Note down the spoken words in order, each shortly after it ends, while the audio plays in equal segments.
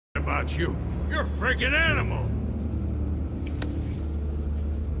about you. You're a freaking animal.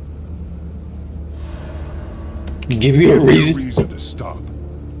 Give you a reason to stop.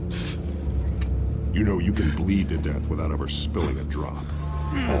 You know you can bleed to death without ever spilling a drop.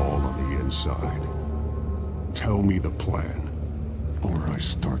 All on the inside. Tell me the plan, or I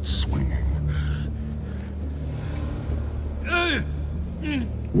start swinging.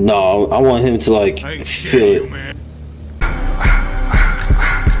 No, I want him to like feel it. Man.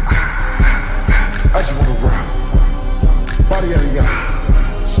 I just wanna rock. Body out of ya.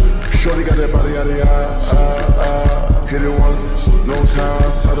 Shorty got that body out of ya. Hit it once, no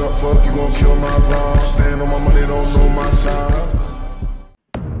time. Shut up, fuck, you gon' kill my vibe. Stand on my money, don't know my size.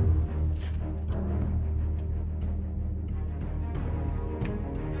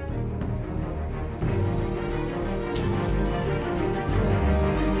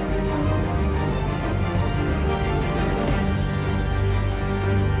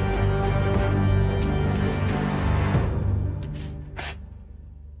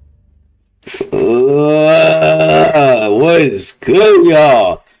 What is good,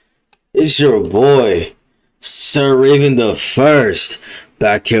 y'all? It's your boy, Sir Raven the First,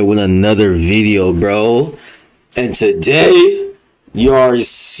 back here with another video, bro. And today, you already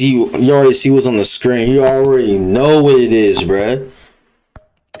see what's on the screen. You already know what it is, bruh.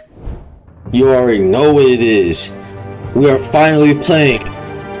 You already know what it is. We are finally playing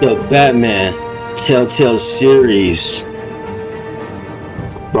the Batman Telltale series.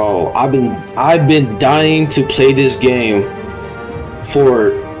 Bro, I've been dying to play this game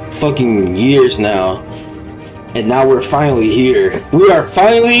for fucking years now. And now we're finally here. We are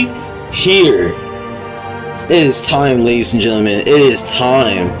finally here. It is time, ladies and gentlemen. It is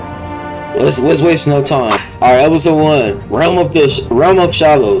time. Let's waste no time. Alright, episode 1. Realm of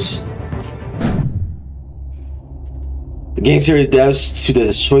Shadows. The game series adapts to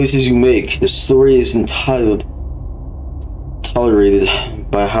the choices you make. The story is entitled Tolerated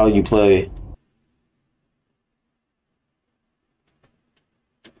by how you play.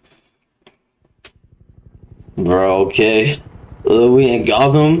 Bro, okay. We in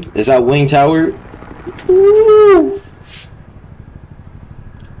Gotham? Is that Wayne Tower? Woo!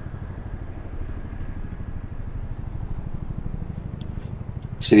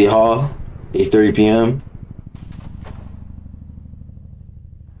 City Hall, 8:30 p.m.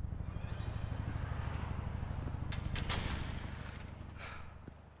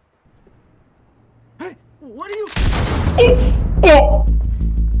 Oh.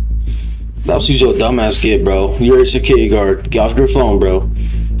 That's what your dumbass get, bro. You're a security guard. Get off your phone, bro.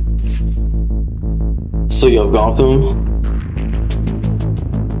 So you have Gotham?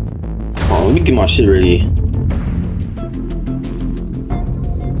 Oh, let me get my shit ready.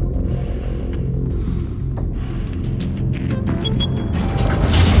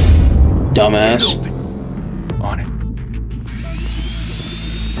 Dumbass. On it.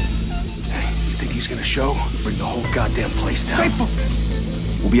 You think he's gonna show? Bring the whole goddamn place down. Stay focused.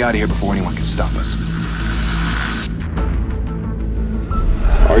 We'll be out of here before anyone can stop us.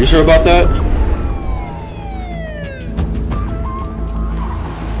 Are you sure about that?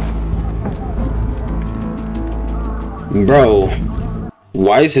 Bro,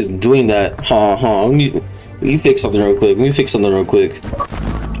 why is it doing that? Let me fix something real quick.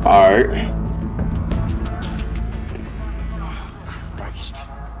 Alright. Christ.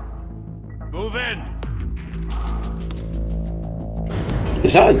 Move in.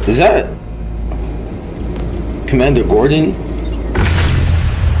 Is that Commander Gordon?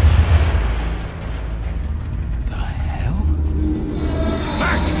 The hell?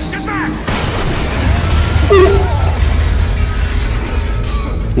 Back! Get back!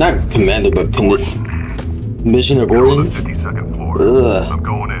 Not Commander, but Commissioner Gordon? 52nd floor. Ugh. I'm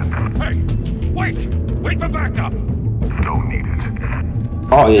going in. Hey! Wait! Wait for backup! Don't need it.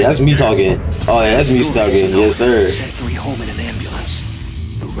 Oh yeah, that's me talking. Oh yeah, that's me talking. Yes, sir. Sent 3 home in an ambulance.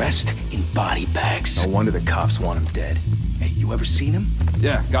 The rest in body bags. No wonder the cops want him dead. Hey, you ever seen him?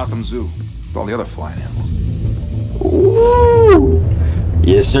 Yeah, Gotham Zoo. With all the other flying animals. Woo!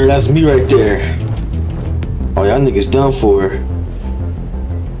 Yes, sir, that's me right there. Oh, y'all niggas done for.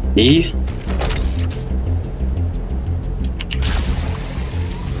 E?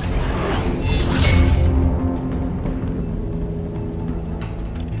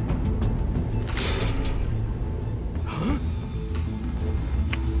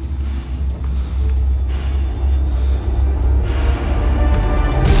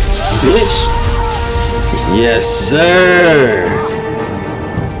 Bitch. Yes, sir.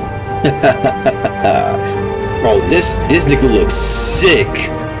 Bro, this nigga looks sick.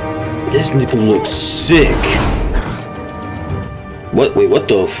 This nigga looks sick. What? Wait, what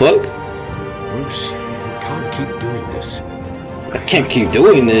the fuck? Bruce, you can't keep doing this. I can't keep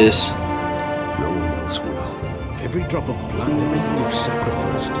doing this. No one else will. Every drop of blood, everything you've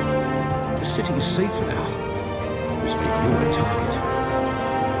sacrificed. The city is safer now. It's made you a target.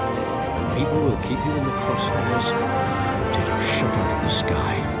 And people will keep you in the crosshairs until you're shot out of the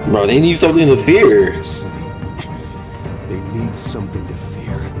sky. Bro, they need something to fear. They need something to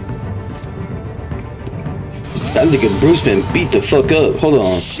fear. That nigga Bruce been beat the fuck up. Hold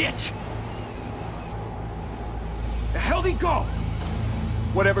on. Shit! The hell'd he go?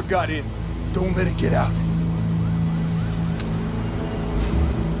 Whatever got in, don't let it get out.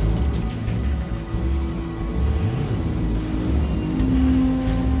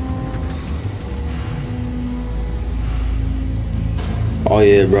 Oh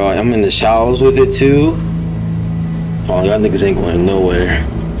yeah, bro. I'm in the showers with it too. Oh, y'all niggas ain't going nowhere.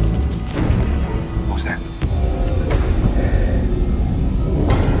 What was that?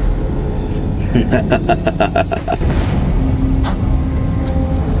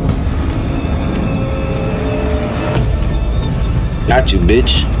 Got you,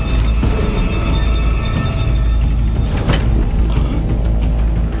 bitch.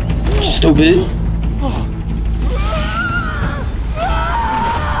 Stupid.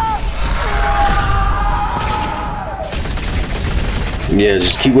 Yeah,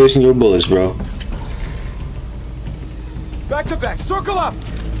 just keep wasting your bullets, bro. Back to back, circle up!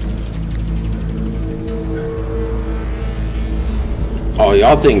 Oh,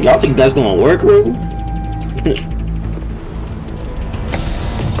 y'all think that's gonna work, bro?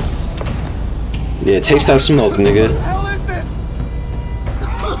 Yeah, taste that smoke, nigga. What the hell is this?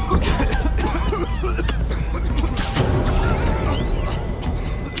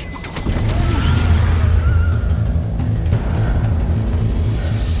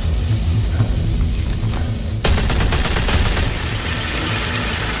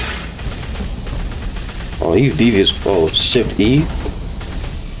 Oh, he's devious. Oh, Shift E.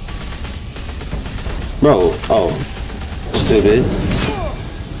 Bro, oh, stupid.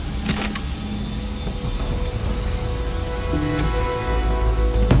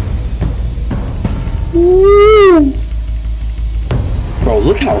 Woo! Bro,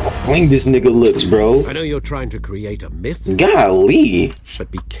 look how clean this nigga looks, bro. I know you're trying to create a myth, Golly.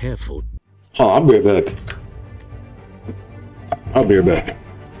 but be careful. Oh, I'll be right back. I'll be right back.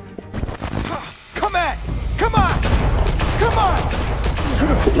 Come at! Come on! Come on!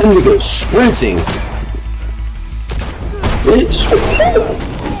 That nigga's sprinting. Bitch.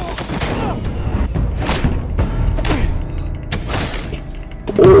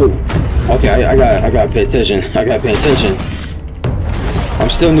 Oh. Okay, I gotta pay attention. I gotta pay attention. I'm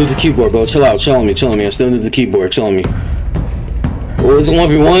still new to the keyboard, bro. Chill out, chill on me. I'm still new to the keyboard, chill on me. Oh, it's a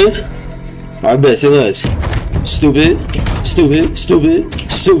 1v1? I bet, say less. Stupid. Stupid.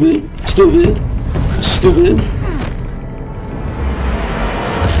 Stupid. Stupid. Stupid. Stupid.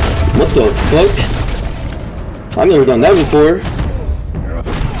 What the fuck? I've never done that before.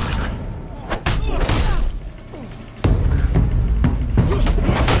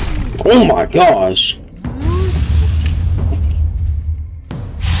 Oh my gosh.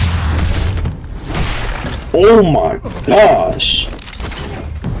 Oh my gosh.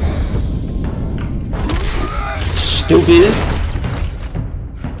 Stupid.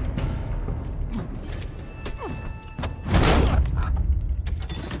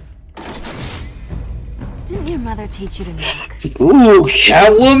 Didn't your mother teach you to knock? Ooh,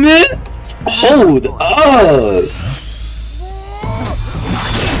 Catwoman? Hold up.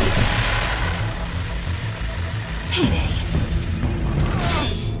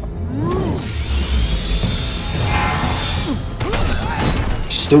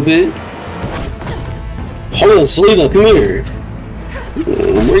 Stupid. Hold on, Selena, come here.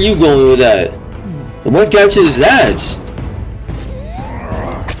 Where are you going with that? What catch is that?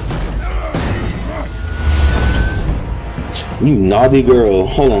 You naughty girl.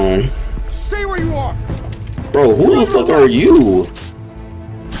 Hold on. Stay where you are! Bro, who the fuck are you?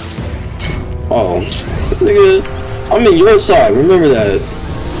 Oh, nigga, I'm in your side. Remember that.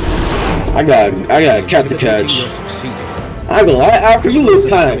 I got a cat to catch. I ain't gonna lie, after you look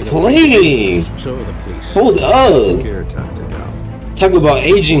kind of clean. So are the police. Hold up. Scare tactic out. Talk about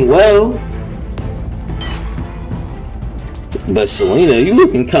aging well. But Selena, you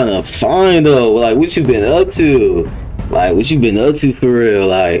looking kind of fine though. Like, what you been up to? Like, what you been up to for real?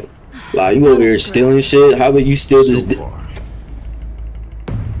 Like you over here stealing shit? How about you steal this? So far.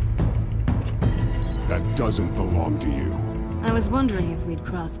 That doesn't belong to you. I was wondering if we'd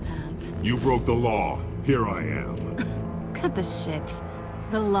cross paths. You broke the law. Here I am. Cut the shit.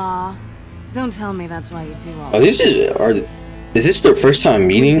 The law. Don't tell me that's why you do all Oh, this this. is Is this their first time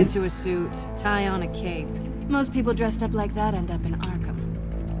Squeeze meeting? into a suit, tie on a cape. Most people dressed up like that end up in Arkham.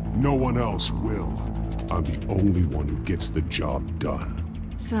 No one else will. I'm the only one who gets the job done.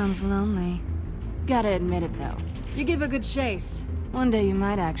 Sounds lonely. Gotta admit it though. You give a good chase. One day you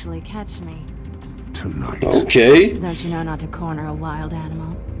might actually catch me. Tonight. Okay. Don't you know not to corner a wild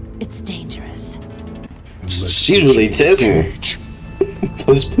animal? It's dangerous. She's really testing me.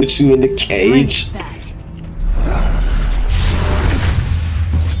 Let's put you in the cage. Bring that.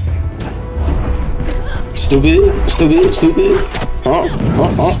 Stupid, stupid, stupid. Huh?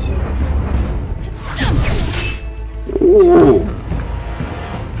 Huh? Ooh.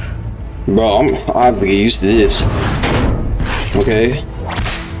 Bro, I have to get used to this. Okay.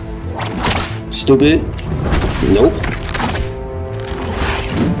 Stupid. Nope.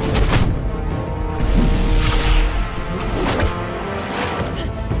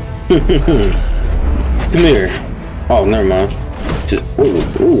 Come here. Oh, never mind. Just,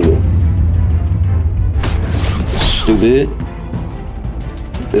 ooh. Stupid.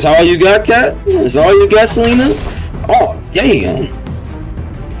 Is that all you got, Cat? Is that all you got, Selena? Oh, damn.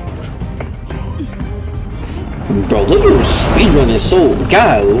 Bro, look at him speedrunning so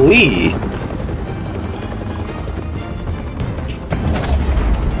golly.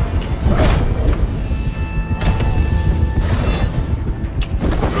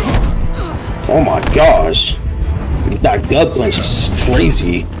 Oh my gosh. That gut punch is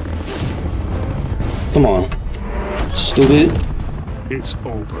crazy. Come on. Stupid. It's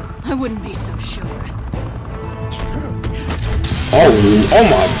over. I wouldn't be so sure. Oh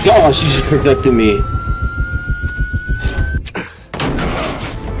my gosh, he just perfected me.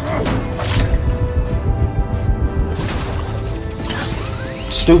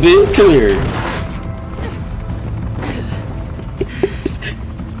 Stupid, come here.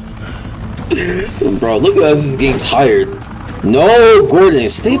 Bro, look at us getting tired. No, Gordon,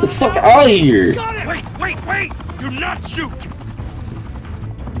 stay the fuck out of here. Wait! Do not shoot!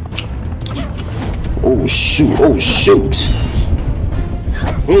 Oh shoot,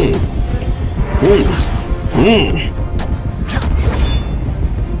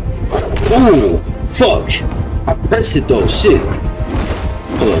 Oh, fuck. I pressed it though, shit.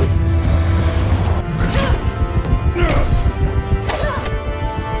 Hold on.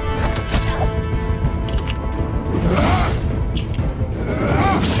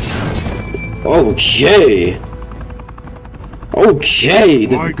 Okay.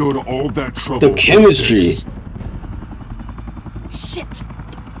 Why go to all that trouble? The chemistry. Shit!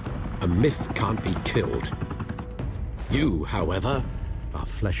 A myth can't be killed. You, however, are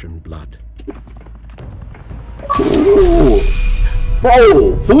flesh and blood. Ooh.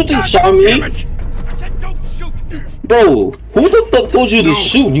 Bro, who just shot me? I said don't shoot! Bro, who the fuck told you to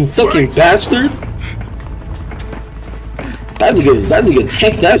shoot, you fucking bastard? That nigga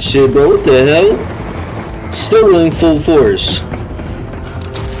tank that shit, bro. What the hell? Still running full force.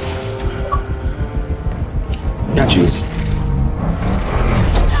 Got you.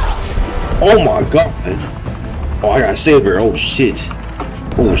 Oh my god. Oh, I gotta save her. Oh shit.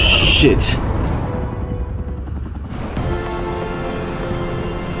 Oh shit.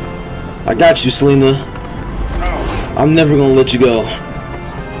 I got you, Selena. I'm never gonna let you go.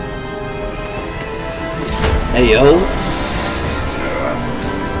 Hey, yo.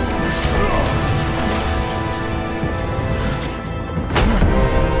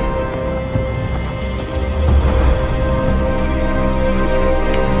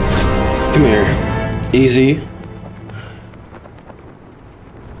 Come here. Easy.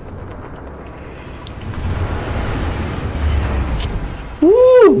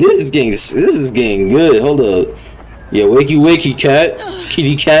 Woo! This is getting good. Hold up. Yeah, wakey cat.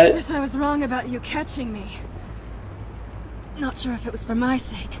 Kitty cat. Guess I was wrong about you catching me. Not sure if it was for my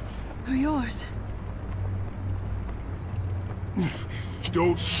sake or yours.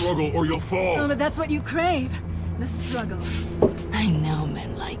 Don't struggle or you'll fall. Oh, but that's what you crave. The struggle. I know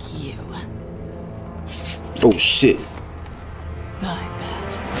men like you. Oh shit. I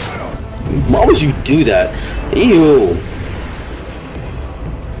bet. Why would you do that? Ew.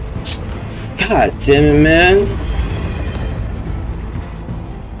 God damn it, man.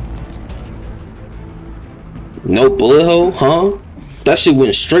 No bullet hole, huh? That shit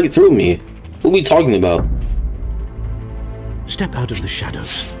went straight through me. What are we talking about? Step out of the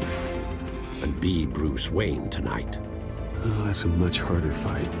shadows and be Bruce Wayne tonight. Oh, that's a much harder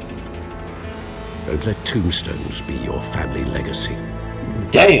fight. Don't let tombstones be your family legacy.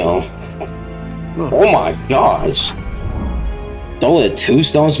 Damn. Oh my gosh. Don't let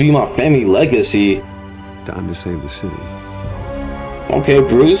tombstones be my family legacy. Time to save the city. Okay,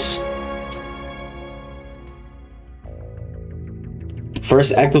 Bruce.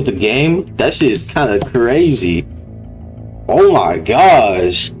 first act of the game? That shit is kind of crazy. Oh my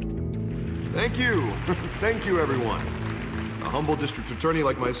gosh. Thank you. Thank you, everyone. A humble district attorney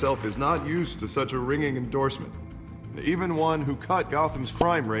like myself is not used to such a ringing endorsement. Even one who cut Gotham's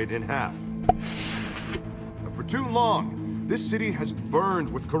crime rate in half. For too long, this city has burned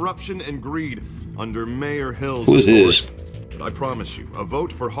with corruption and greed under Mayor Hill's Who is this? But I promise you, a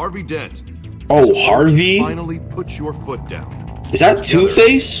vote for Harvey Dent. Oh, Harvey? Finally put your foot down. Is that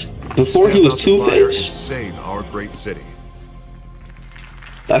Two-Face? Before he was Two-Face? Save our great city.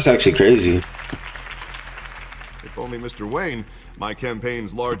 That's actually crazy. If only Mr. Wayne, my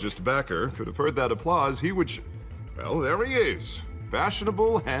campaign's largest backer, could have heard that applause, he would... Well, there he is.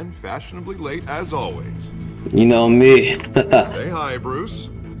 Fashionable and fashionably late as always. You know me. Say hi, Bruce.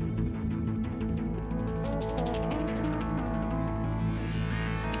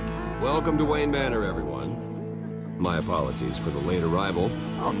 Welcome to Wayne Manor, everyone. My apologies for the late arrival.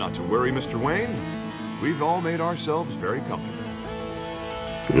 Oh, not to worry, Mr. Wayne. We've all made ourselves very comfortable.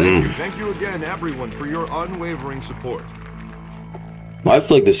 Thank you again, everyone, for your unwavering support. I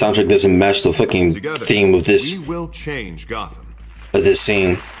feel like the soundtrack doesn't match the fucking Together, theme of this. We will change Gotham. Of this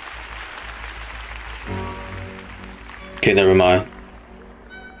scene. Okay, never mind.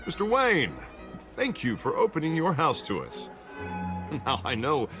 Mr. Wayne, thank you for opening your house to us. Now I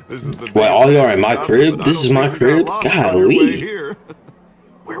know this is the. Wait, all y'all are in my crib? This is my crib? Golly.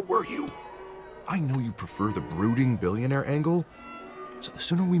 Where were you? I know you prefer the brooding billionaire angle. So the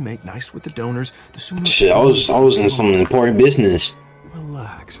sooner we make nice with the donors, the sooner... Shit, I was in some important business.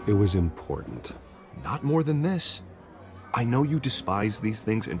 Relax, it was important. Not more than this. I know you despise these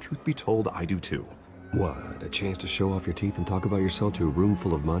things, and truth be told, I do too. What, a chance to show off your teeth and talk about yourself to a room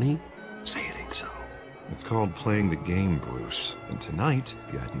full of money? Say it ain't so. It's called playing the game, Bruce. And tonight,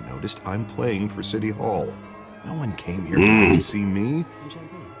 if you hadn't noticed, I'm playing for City Hall. No one came here to see me.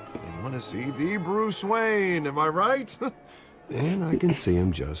 They want to see the Bruce Wayne, am I right? And I can see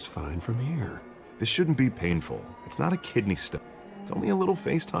him just fine from here. This shouldn't be painful. It's not a kidney stone. It's only a little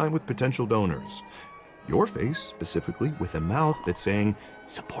FaceTime with potential donors. Your face, specifically, with a mouth that's saying,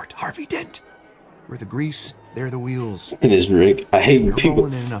 support Harvey Dent. We're the grease, they're the wheels. It is Rick. I hate You're people.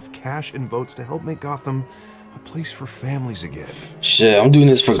 rolling in enough cash and votes to help make Gotham a place for families again. Shit, I'm doing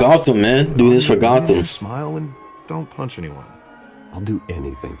this for Gotham, man. Doing this for Gotham. Smile and don't punch anyone. I'll do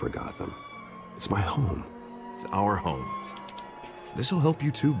anything for Gotham. It's my home. It's our home. This'll help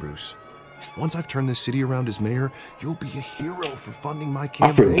you too, Bruce. Once I've turned this city around as mayor, you'll be a hero for funding my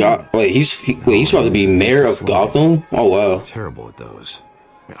campaign. I forgot. Wait, he's about to be mayor of Gotham? Oh, wow. Terrible at those.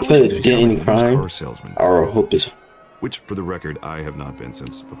 Played a dent in crime. Car salesman. Or hope is. Which, for the record, I have not been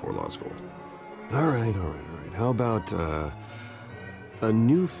since before law school. All right. How about, a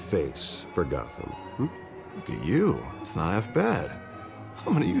new face for Gotham? Look at you. It's not half bad.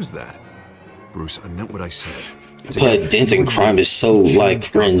 I'm gonna use that. Bruce, I meant what I said. Playing a dent in crime is so,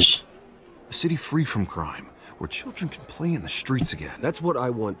 like, cringe. A city free from crime, where children can play in the streets again. That's what I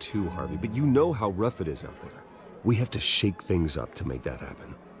want too, Harvey, but you know how rough it is out there. We have to shake things up to make that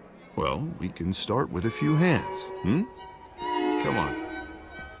happen. Well, we can start with a few hands, Come on.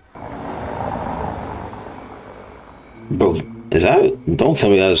 Bro, is that... Don't tell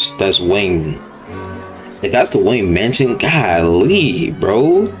me that's Wayne. If that's the Wayne mansion, golly,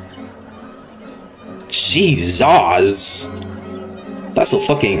 bro. Jesus. That's a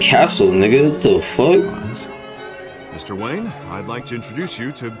fucking castle, nigga. What the fuck? Mr. Wayne, I'd like to introduce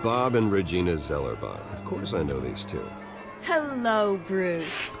you to Bob and Regina Zellerbach. Of course I know these two. Hello,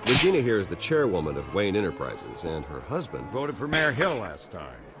 Bruce. Regina here is the chairwoman of Wayne Enterprises, and her husband... Voted for Mayor Hill last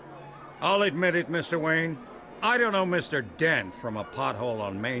time. I'll admit it, Mr. Wayne. I don't know Mr. Dent from a pothole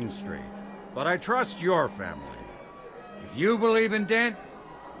on Main Street, but I trust your family. If you believe in Dent,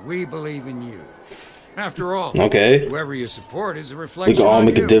 we believe in you. After all, okay. Whoever you support is a reflection. We can all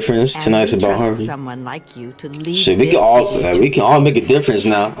make a difference. Tonight's about Harvey. Someone like you to lead. Shit, we can all make a difference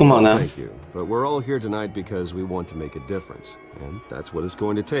now. Come on now. Thank you. But we're all here tonight because we want to make a difference, and that's what it's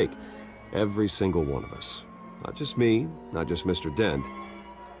going to take. Every single one of us. Not just me, not just Mr. Dent.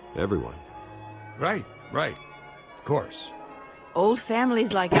 Everyone. Right. Of course. Old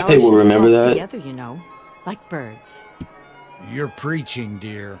families like ours Hey, we'll remember work that. together, you know, like birds. You're preaching,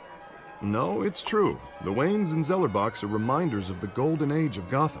 dear. No, it's true. The Waynes and Zellerbachs are reminders of the golden age of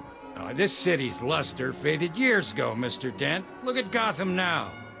Gotham. This city's luster faded years ago, Mr. Dent. Look at Gotham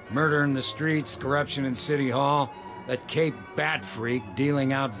now. Murder in the streets, corruption in City Hall, that Cape Bat Freak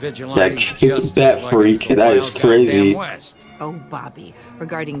dealing out vigilante justice. That freak, that is crazy. West. Oh, Bobby,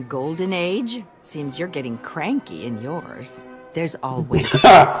 regarding Golden Age, seems you're getting cranky in yours. There's always...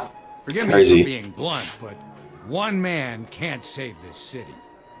 Forgive me Crazy. for being blunt, but One man can't save this city.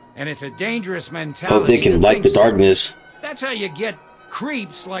 And it's a dangerous mentality. Hope they can light the darkness. That's how you get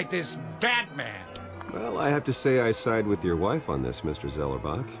creeps like this Batman. Well, I have to say I side with your wife on this, Mr.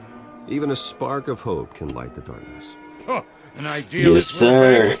 Zellerbach. Even a spark of hope can light the darkness. Oh, an idealist.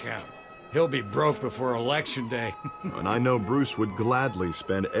 Yes, sir. He'll be broke before Election Day. And I know Bruce would gladly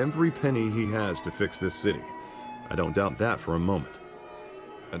spend every penny he has to fix this city. I don't doubt that for a moment.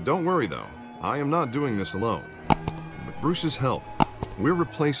 And don't worry, though. I am not doing this alone. With Bruce's help, we're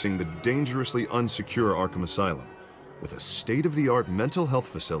replacing the dangerously unsecure Arkham Asylum with a state-of-the-art mental health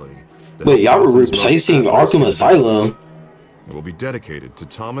facility. Wait, y'all were replacing Arkham Asylum? It will be dedicated to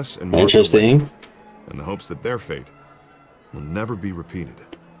Thomas and Martha Interesting. Wayne, in the hopes that their fate will never be repeated.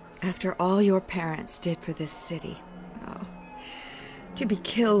 After all your parents did for this city, oh, to be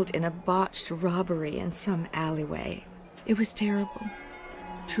killed in a botched robbery in some alleyway, it was terrible.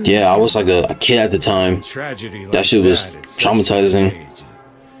 Truly Yeah, I was like terrible. a kid at the time. Tragedy like That shit was at such traumatizing. an age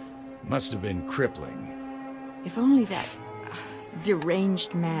must have been crippling. If only that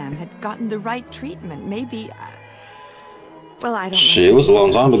deranged man had gotten the right treatment, maybe. Well, I don't know. Shit, it was a long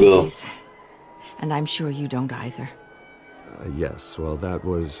time ago. And I'm sure you don't either. Yes, well, that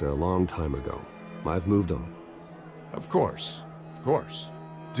was a long time ago. I've moved on. Of course. Of course.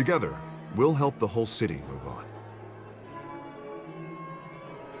 Together, we'll help the whole city move on.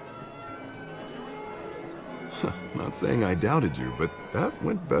 Not saying I doubted you, but that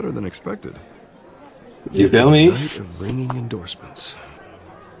went better than expected. You feel me? Night of ringing endorsements.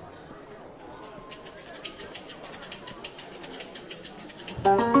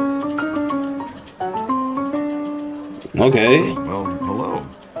 Okay. Well, hello.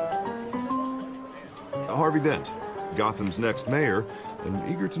 Harvey Dent, Gotham's next mayor, and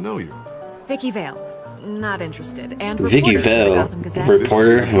eager to know you. Vicky Vale. Not interested. And Vicky reporter for the Vale. Gotham Gazette.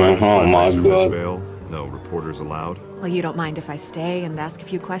 Reporter? Oh my Miss god. Vale. No reporters allowed. Well, you don't mind if I stay and ask a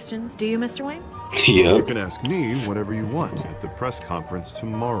few questions, do you, Mr. Wayne? You Yep. can ask me whatever you want at the press conference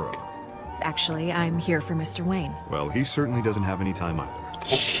tomorrow. Actually, I'm here for Mr. Wayne. Well, he certainly doesn't have any time either.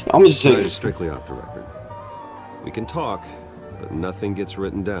 I'm just That saying. is strictly off the record. We can talk, but nothing gets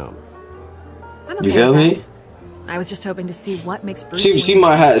written down. I'm okay You feel with me? that. I was just hoping to see what makes Bruce She Wayne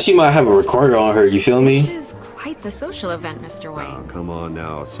might have a recorder on her. You feel This me? is quite the social event, Mr. Wayne. Oh, come on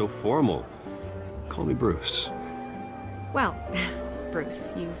now, it's so formal. Call me Bruce. Well,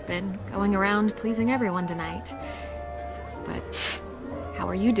 Bruce, you've been going around pleasing everyone tonight. But how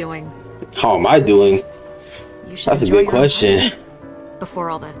are you doing? How am I doing? You should That's a enjoy big your question. party before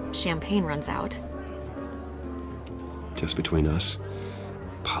all the champagne runs out. Just between us,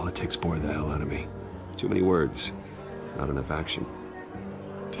 politics bore the hell out of me. Too many words, not enough action.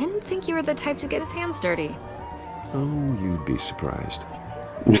 Didn't think you were the type to get his hands dirty. Oh, you'd be surprised.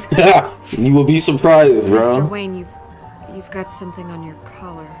 You will be surprised, Mr. bro. Wayne, you've got something on your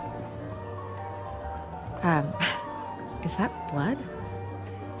collar. Is that blood?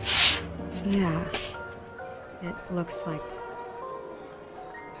 Yeah. It looks like...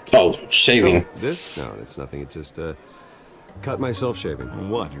 Oh, shaving. This? No, it's nothing. It just, cut myself shaving.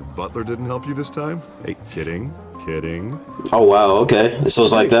 What, your butler didn't help you this time? Hey, kidding, kidding. Oh wow. Okay. So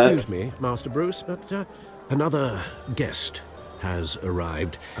it's like that. Excuse me, Master Bruce, but another guest has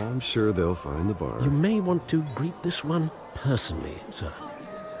arrived. I'm sure they'll find the bar. You may want to greet this one personally, sir.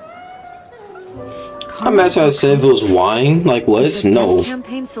 I imagine I said if it was wine. Like what? Is the No. Dent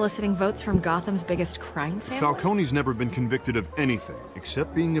campaign soliciting votes from Gotham's biggest crime family? Falcone's never been convicted of anything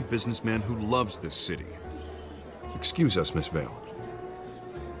except being a businessman who loves this city. Excuse us, Miss Vale.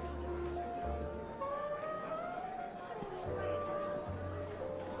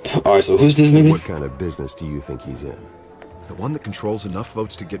 All right. So who's this nigga? What kind of business do you think he's in? The one that controls enough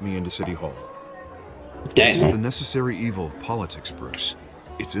votes to get me into City Hall. This is the Damn. necessary evil of politics, Bruce.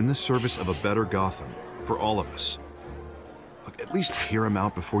 It's in the service of a better Gotham, for all of us. Look, at least hear him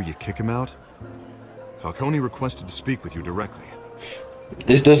out before you kick him out. Falcone requested to speak with you directly.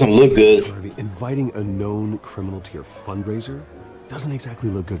 This doesn't look good. Harvey, inviting a known criminal to your fundraiser doesn't exactly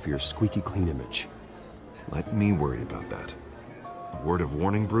look good for your squeaky clean image. Let me worry about that. A word of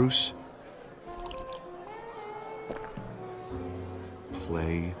warning, Bruce.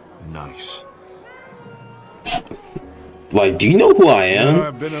 Play nice. Like, do you know who I am?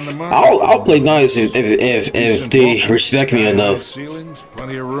 I've been in the market. I'll play nice if they respect me enough. Ceilings,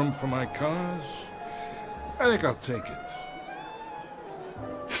 plenty of room for my cars. I think I'll take it.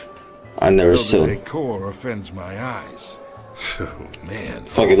 I never Though the saw. decor offends my eyes. Oh man.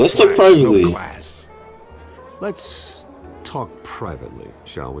 Fuck it, let's talk Flash, no privately. class. Let's talk privately,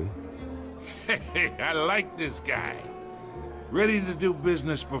 shall we? Hey, I like this guy. Ready to do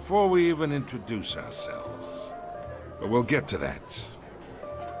business before we even introduce ourselves. But we'll get to that.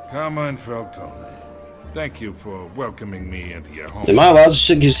 Carmine Falcone, thank you for welcoming me into your home. Am I allowed to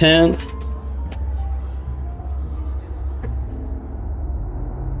shake his hand?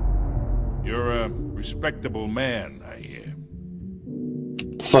 You're a respectable man, I hear.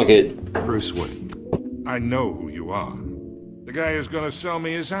 Fuck it. Bruce Wayne. I know who you are. The guy who's gonna sell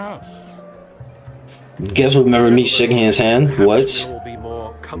me his house. Guess what? Remember me shaking his hand? What? You'll be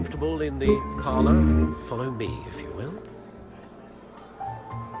more comfortable in the parlor. Follow me, if you will.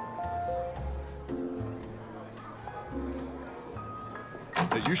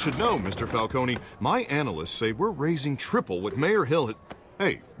 You should know, Mr. Falcone, my analysts say we're raising triple what Mayor Hill has...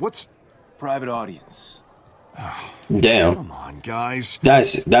 Hey, what's... Private audience. Damn. Come on, guys. That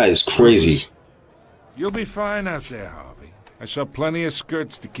is crazy. You'll be fine out there, Harvey. I saw plenty of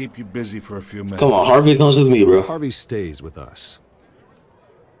skirts to keep you busy for a few minutes. Come on, Harvey comes with me, bro. Harvey stays with us.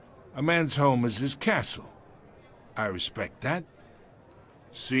 A man's home is his castle. I respect that.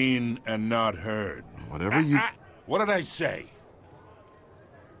 Seen and not heard. Whatever you... What did I say?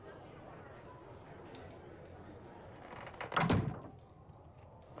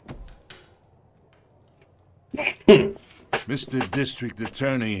 Mr. District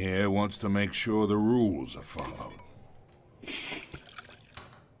Attorney here wants to make sure the rules are followed.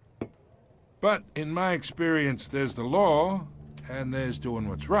 But in my experience, there's the law, and there's doing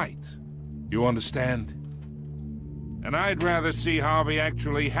what's right. You understand? And I'd rather see Harvey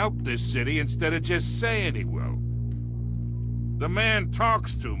actually help this city instead of just saying he will. The man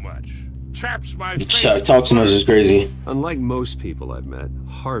talks too much. Chaps my face. Talk too much is crazy. Unlike most people I've met,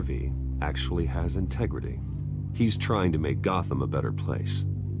 Harvey actually has integrity. He's trying to make Gotham a better place.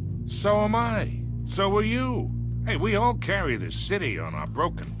 So am I. So are you. Hey, we all carry this city on our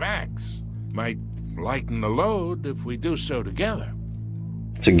broken backs. Might lighten the load if we do so together.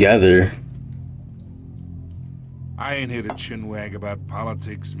 Together? I ain't here to chinwag about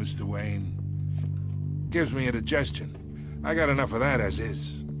politics, Mr. Wayne. Gives me indigestion. I got enough of that as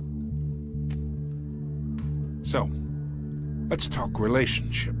is. So, let's talk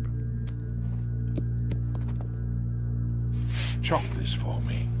relationship. Chalk this for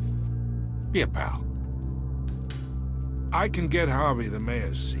me. Be a pal. I can get Harvey the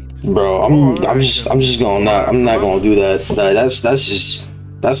mayor's seat. Bro, I'm just gonna not. I'm not gonna do that.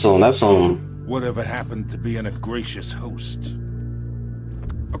 That's on. Whatever happened to being a gracious host?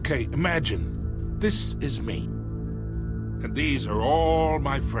 Okay, imagine this is me, and these are all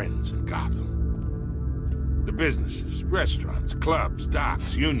my friends in Gotham. The businesses, restaurants, clubs,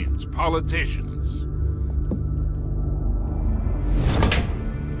 docks, unions, politicians.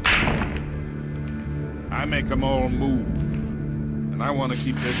 I make them all move, and I want to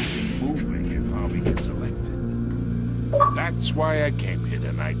keep everything moving if Harvey gets elected. That's why I came here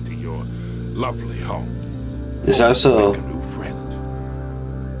tonight to your lovely home. Is that so? Make a new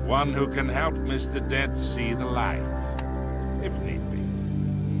friend. One who can help Mr. Dent see the light, if need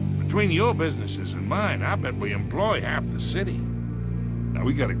be. Between your businesses and mine, I bet we employ half the city. Now,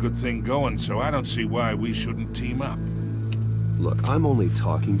 we got a good thing going, so I don't see why we shouldn't team up. Look, I'm only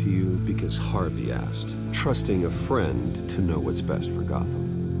talking to you because Harvey asked, trusting a friend to know what's best for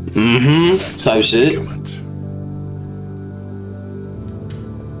Gotham. Mm-hmm. Type shit.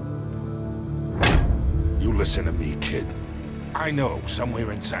 You listen to me, kid. I know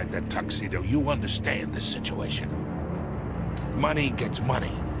somewhere inside that tuxedo you understand this situation. Money gets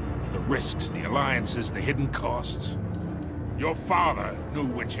money. The risks, the alliances, the hidden costs. Your father knew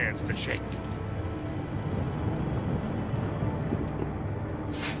which hands to shake.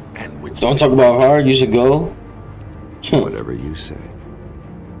 Don't talk about hard, you should go. Whatever you say.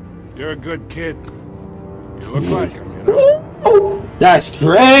 You're a good kid. You look like him, you know? That's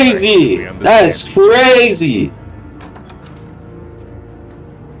crazy! That's crazy!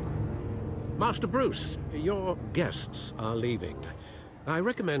 Master Bruce, your guests are leaving. I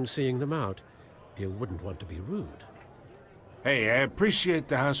recommend seeing them out. You wouldn't want to be rude. Hey, I appreciate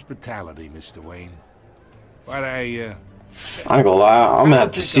the hospitality, Mr. Wayne. But I ain't gonna lie, I'm gonna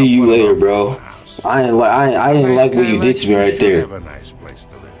have to see you later, bro. I didn't like what you did to me right there. Have a nice place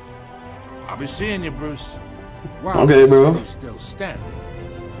to live. I'll be seeing you, Bruce. Wow, okay, bro. Still standing.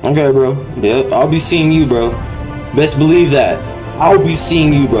 Okay, bro. Yep, I'll be seeing you, bro. Best believe that. I'll be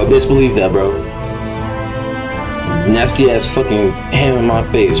seeing you, bro. Best believe that, bro. Nasty ass fucking hand in my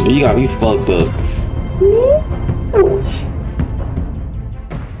face, but you got me fucked up.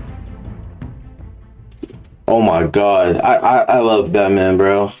 Oh my god, I love Batman,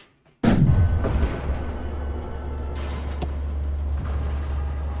 bro.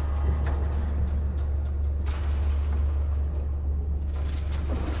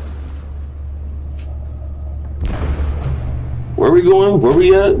 we going? Where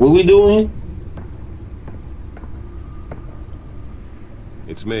we at? What we doing?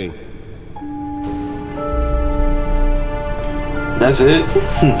 It's me. That's it?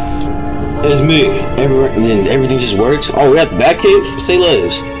 It's me. Everything just works. Oh, we got the Batcave? Say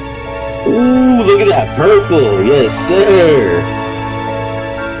less. Ooh, look at that purple. Yes, sir.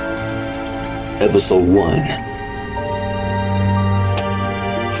 Episode 1.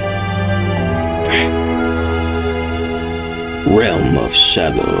 Realm of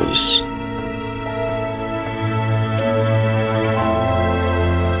Shadows.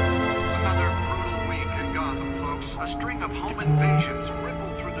 Another brutal week in Gotham, folks. A string of home invasions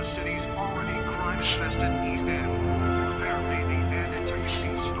rippled through the city's already crime-infested East End. Apparently, the bandits are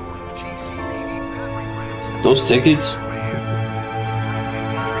using stolen GCPD battering rams. Those tickets?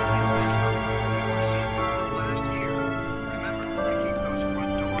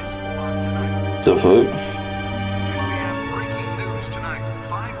 The fuck?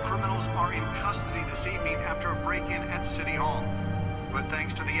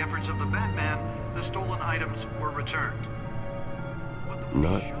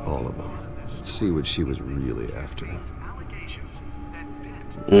 Not all of them. Let's see what she was really after.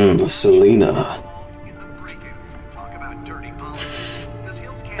 Selena.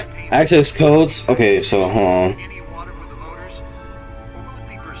 Access codes? Okay, so, hold on.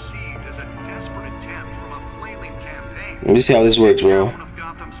 Let me see how this works, bro.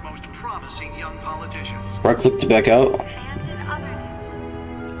 Right click to back out.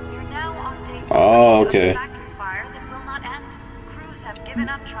 Oh, okay. Given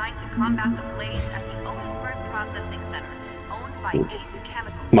up trying to combat the blaze at the Otisburg Processing Center, owned by Ace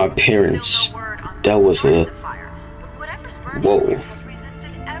Chemical. My parents. That was a. Whoa. Has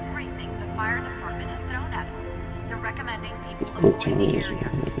resisted everything the fire department has thrown at him. They're recommending people avoid the area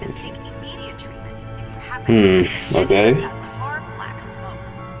and seek immediate treatment if you happen to okay. tar black smoke.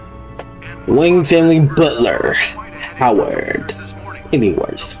 Wayne family butler. Howard.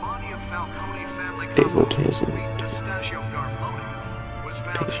 Pennyworth. April Pleasant.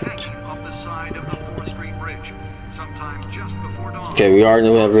 Okay, we already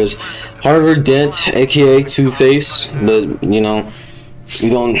know whoever is Harvard Dent, aka Two-Face, but you know, I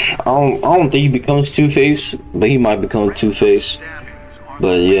don't think he becomes Two-Face, but he might become Two-Face.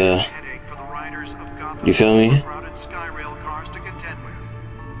 But yeah, you feel me?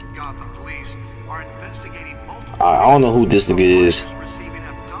 I don't know who this nigga is.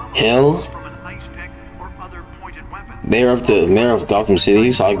 Hell, mayor of Gotham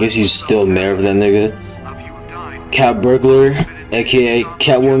City, so I guess he's still mayor of that nigga. Cat Burglar, aka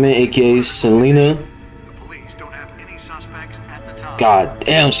Catwoman, aka Selena. God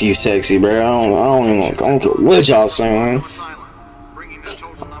damn, she's sexy, bro. I don't care what y'all saying.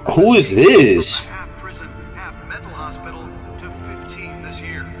 Who is this?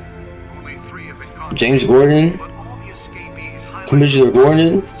 James Gordon, Commissioner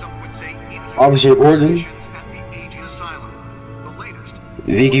Gordon, Officer Gordon,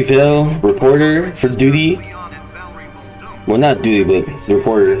 Vicky Vale, reporter for duty. Well, not duty, but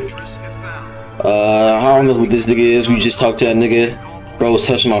reporter. I don't know who this nigga is. We just talked to that nigga. Bro was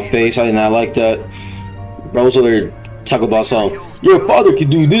touching my face. I did not like that. Bro was over there talking about something. Your father can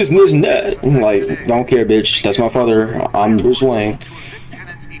do this and this and that. I'm like, don't care, bitch. That's my father. I'm Bruce Wayne.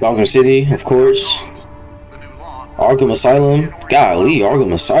 Gotham City, of course. Arkham Asylum. Golly,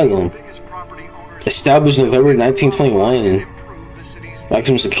 Arkham Asylum. Established November 1921.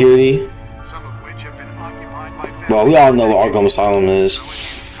 Maximum security. Well, we all know what Arkham Asylum is.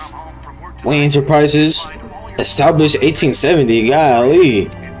 Wayne Enterprises. Established 1870. Golly.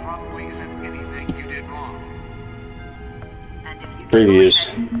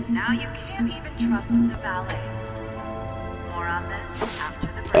 Previous. Now you can't even trust the valets. More on this after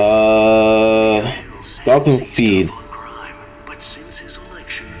the Gotham Feed.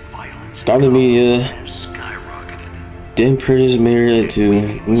 Gotham Media. Then Prentice married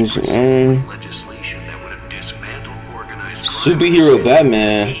to superhero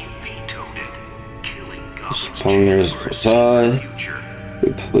Batman. Pioneers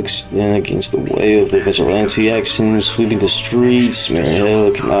Republic stand against the wave of the vigilante actions, sweeping the streets. Mayor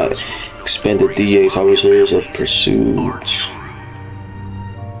Hill cannot expand the DA's officers of pursuit.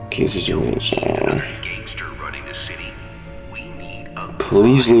 Cases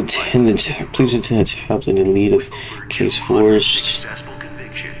Police Lieutenant Captain in lead of case force.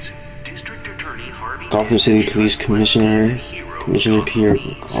 Gotham City Police Commissioner Pierre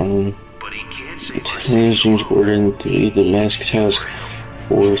Lieutenant James Gordon to lead the mask task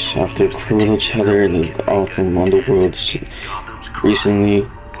force after criminal chatter in the Gotham underworld recently.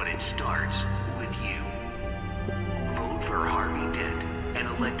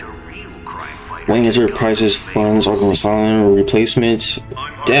 Wayne has reprises funds, Arkham Asylum replacements.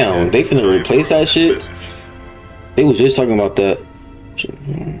 Damn, they finna replace that shit? They was just talking about that.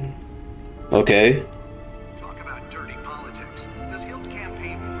 Okay. Talk about dirty politics. Does Hill's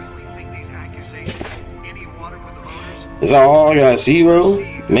campaign really think these accusations any water with the voters? Is that all I gotta see, bro?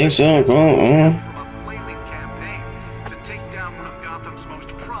 Make sense, bro. From a flailing campaign to take down one of Gotham's most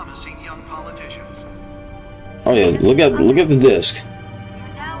promising young politicians. Oh yeah, look at the disc.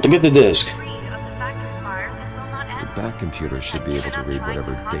 Look at the disc. The back computer should be able to read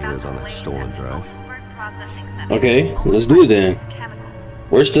whatever data is on that stolen drive. Okay, let's do it then.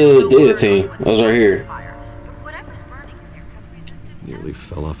 Where's the data thing? That was right here. Nearly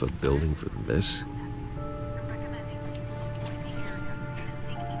fell off a building for this.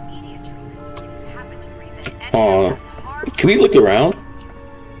 Can we look around?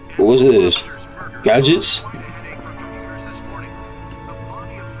 What was this? Gadgets?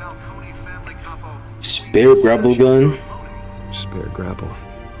 Spare grapple gun? Spare grapple.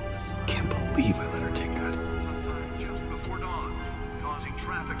 Can't believe I let her take that.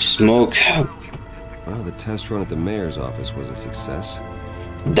 Smoke. Well, the test run at the mayor's office was a success.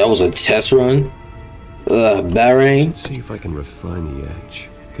 That was a test run? Bahrain? Let's see if I can refine the edge.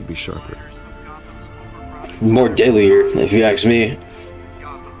 Could be sharper. More deadlier, if you ask me.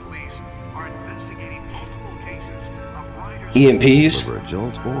 EMPs? Deliver a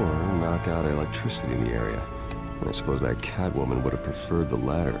jolt or knock out electricity in the area. I suppose that Catwoman would have preferred the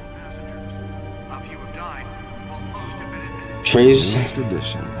latter. Trace? Next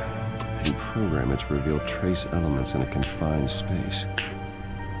edition. You program it to reveal trace elements in a confined space.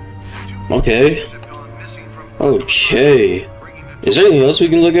 Okay. Okay. Is there anything else we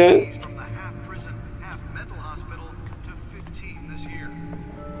can look at?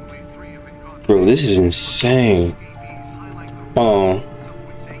 Bro, this is insane. Oh.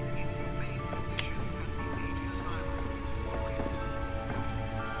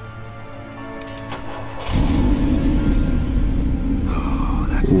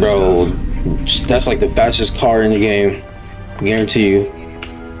 Bro, that's like the fastest car in the game. I guarantee you.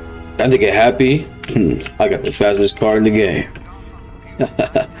 That nigga happy. I got the fastest car in the game.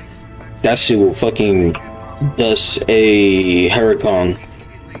 That shit will fucking dust a Huracan.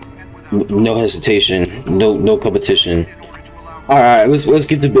 No hesitation. No competition. Alright, let's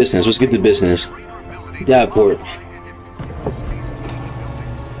get to business. Let's get to business. Davenport.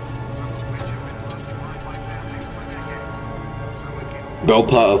 Go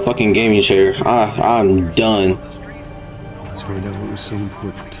plot a fucking gaming chair. I'm done. Let's find out what was so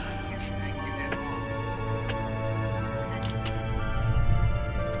important.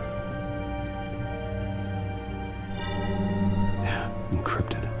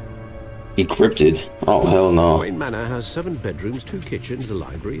 Encrypted. Encrypted? Oh, hell no. Wayne Manor has 7 bedrooms, 2 kitchens, a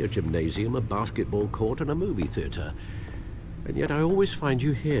library, a gymnasium, a basketball court, and a movie theater. And yet I always find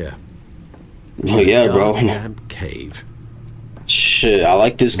you here. Oh, yeah, bro. Damp cave. Shit, I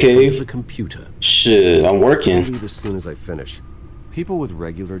like this cave. The computer. Shit, I'm working. I'll leave as soon as I finish. People with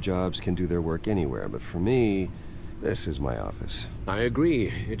regular jobs can do their work anywhere, but for me, this is my office. I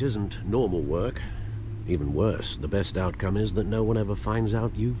agree. It isn't normal work. Even worse, the best outcome is that no one ever finds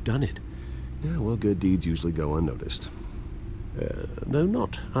out you've done it. Yeah, well, good deeds usually go unnoticed. Though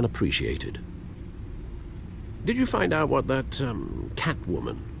not unappreciated. Did you find out what that,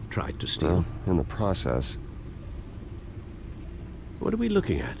 Catwoman tried to steal? Well, in the process. What are we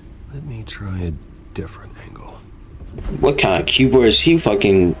looking at? Let me try a different angle. What kind of keyboard is he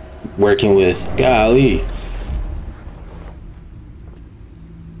fucking working with? Golly.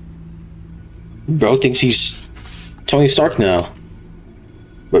 Bro thinks he's Tony Stark now.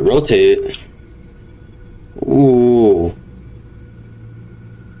 But rotate it. Ooh.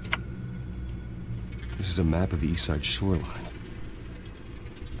 This is a map of the east side shoreline.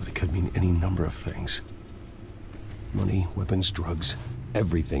 But it could mean any number of things. Money, weapons, drugs,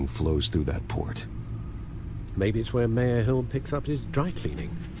 everything flows through that port. Maybe it's where Mayor Hill picks up his dry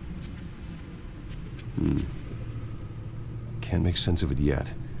cleaning. Can't make sense of it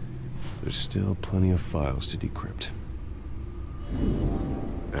yet. There's still plenty of files to decrypt.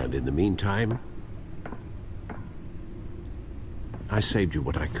 And in the meantime, I saved you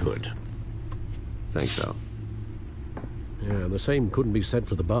what I could. Thanks, Al. Yeah, the same couldn't be said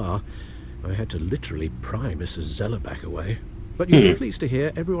for the bar. I had to literally pry Mrs. Zeller back away. But you'll be pleased to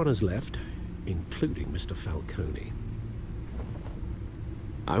hear everyone has left, including Mr. Falcone.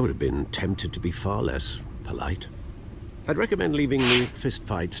 I would have been tempted to be far less polite. I'd recommend leaving the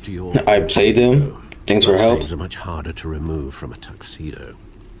fistfights to your... I played them. Thanks for help. Things are much harder to remove from a tuxedo.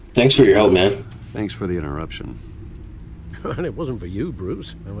 Thanks for your help, man. Thanks for the interruption. Well, it wasn't for you,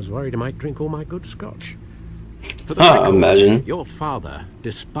 Bruce. I was worried I might drink all my good scotch. For the record, imagine. Your father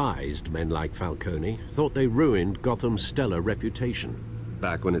despised men like Falcone, thought they ruined Gotham's stellar reputation.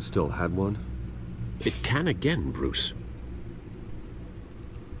 Back when it still had one? It can again, Bruce.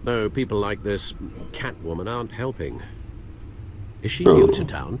 Though people like this Catwoman aren't helping. Is she new to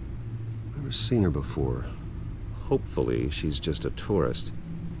town? Never seen her before. Hopefully, she's just a tourist.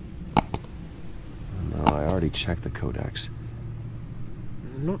 No, I already checked the codex.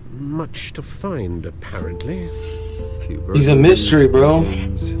 Not much to find, apparently. He's a mystery, bro.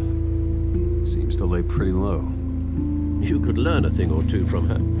 Seems to lay pretty low. You could learn a thing or two from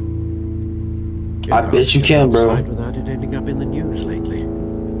her. I bet you can, bro. Without it ending up in the news lately,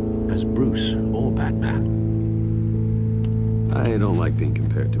 as Bruce or Batman. I don't like being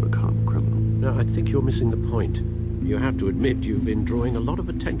compared to a common criminal. No, I think you're missing the point. You have to admit you've been drawing a lot of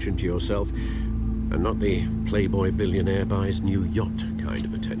attention to yourself, and not the playboy billionaire buys new yacht kind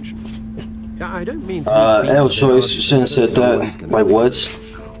of attention. I don't mean. L choice. You shouldn't have said that. Like what?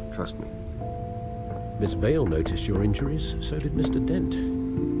 Trust me. Miss Vale noticed your injuries. So did Mr. Dent.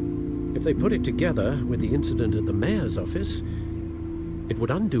 If they put it together with the incident at the mayor's office, it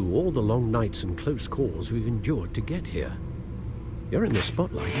would undo all the long nights and close calls we've endured to get here. You're in the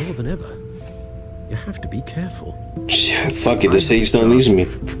spotlight more than ever. You have to be careful. Fuck it, the city still needs me.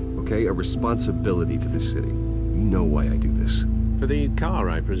 Okay, a responsibility to this city. You know why I do this. For the car,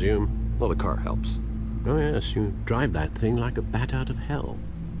 I presume. Well, the car helps. Oh yes, you drive that thing like a bat out of hell.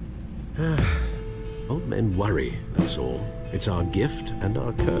 Old men worry, that's all. It's our gift and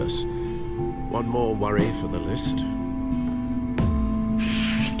our curse. One more worry for the list.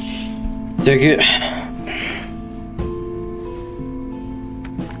 Take it.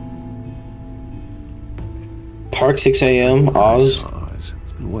 Park 6 a.m. Oz. It's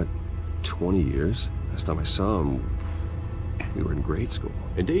been what, 20 years? Last time I saw him, we were in grade school.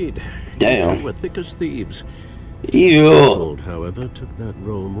 Indeed. Damn. We were thick as thieves. Ew. Oswald, however, took that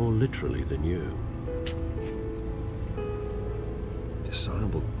role more literally than you.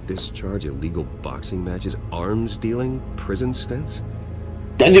 Dishonorable discharge, illegal boxing matches, arms dealing, prison stints.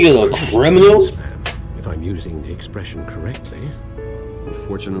 That nigga's a criminal? If I'm using the expression correctly.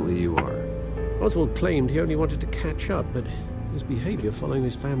 Unfortunately, you are. Oswald claimed he only wanted to catch up, but his behavior following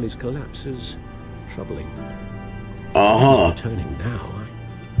his family's collapse is troubling. Returning now,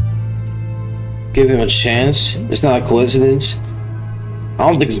 Give him a chance. It's not a coincidence. I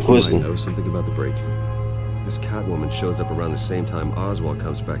don't think it's a coincidence. I know something about the break-in. This Catwoman shows up around the same time Oswald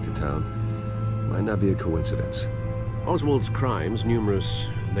comes back to town. Might not be a coincidence. Oswald's crimes, numerous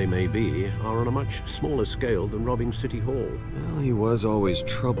they may be, are on a much smaller scale than robbing City Hall. Well, he was always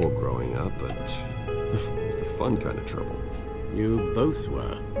trouble growing up, but it's the fun kind of trouble. You both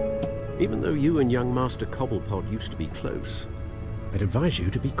were. Even though you and young Master Cobblepot used to be close, I'd advise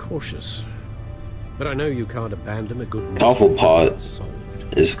you to be cautious. But I know you can't abandon a good Cobblepot.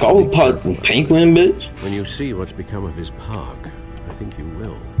 Is Cobblepot Penguin, bitch? When you see what's become of his park, I think you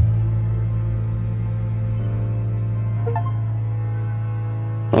will.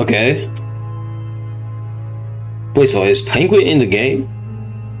 Okay. Wait, so is Penguin in the game?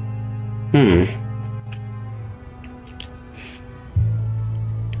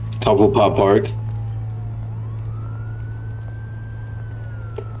 Cobblepot Park.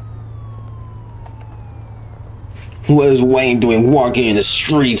 What is Wayne doing walking in the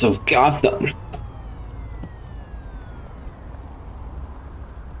streets of Gotham?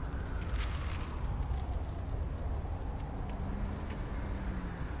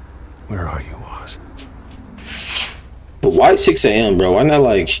 Where are you, Oz? But why 6 a.m., bro? Why not,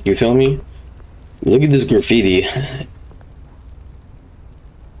 like, you feel me? Look at this graffiti.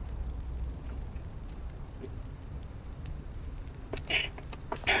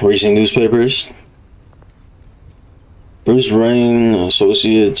 Reaching newspapers. Bruce Wayne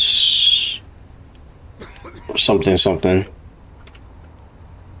Associates. Something.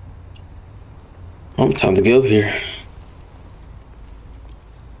 Oh, time to get up here.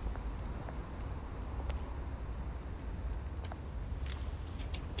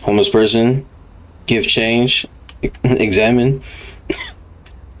 Homeless person. Give change. Examine.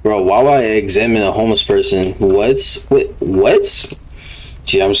 Bro, why would I examine a homeless person? What? What?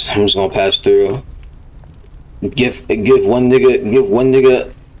 Gee, I'm just gonna pass through. Give one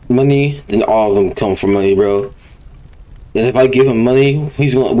nigga money, then all of them come for money, bro. And if I give him money,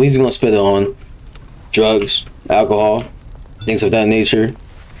 he's gonna spend it on drugs, alcohol, things of that nature.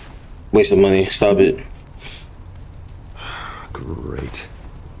 Waste of money. Stop it. Great.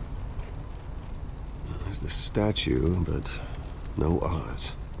 There's the statue, but no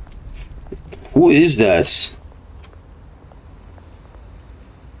Oz. Who is that?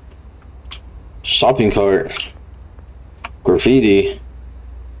 Shopping cart. Graffiti.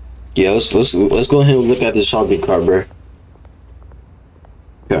 Yeah, let's go ahead and look at the shopping cart, bro.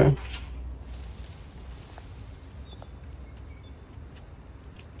 Okay.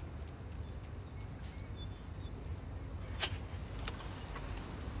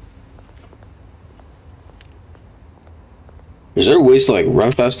 Is there ways to like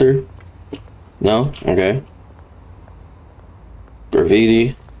run faster? No? Okay.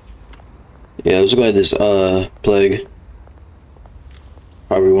 Graffiti. Yeah, let's go at this plague.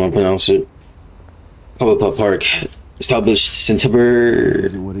 However you want to pronounce it. Pop Park. Established September.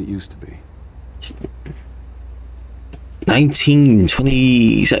 Isn't what it used to be.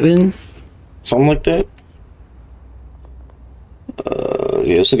 1927? Something like that.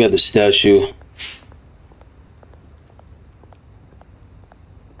 Yeah, let's look at the statue.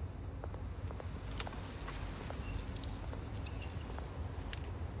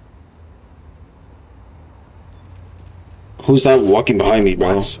 Who's that walking behind me,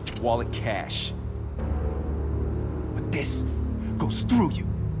 bro? Wall of cash. But this goes through you.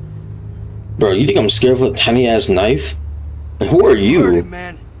 Bro, you think I'm scared of a tiny ass knife? Who are you? Heard it,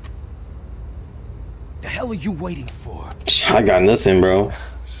 man. The hell are you waiting for? I got nothing, bro.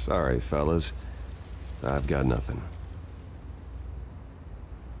 Sorry, fellas. I've got nothing.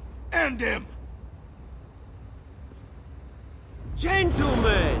 End him!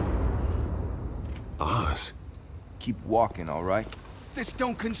 Gentlemen! Oz. Keep walking, all right? This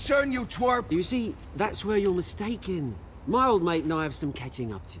don't concern you, twerp! You see, that's where you're mistaken. My old mate and I have some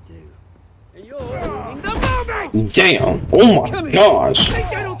catching up to do. And you're ruining the moment! Damn! Oh my gosh! Think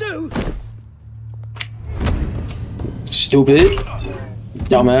that'll do? Stupid.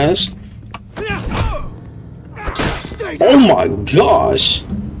 Dumbass. Oh my gosh!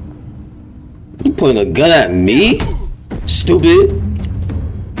 You pointing a gun at me? Stupid.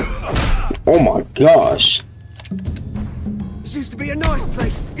 Oh my gosh. This used to be a nice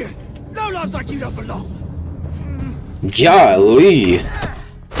place. No lives like you don't belong. Golly.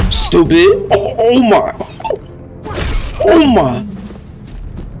 Stupid. Oh my. Oh my.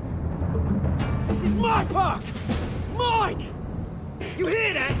 This is my park. Mine. You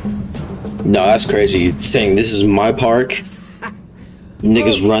hear that? No, that's crazy. Saying this is my park.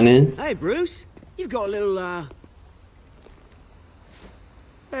 Niggas running. Hey, Bruce. You've got a little,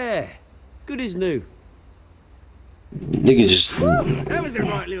 yeah, good as new. Nigga just... That was a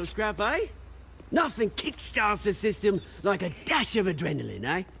right little scrap, eh? Nothing kickstarts the system like a dash of adrenaline,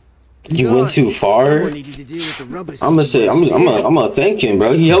 eh? You went too far. I'm gonna say, I'm gonna thank him,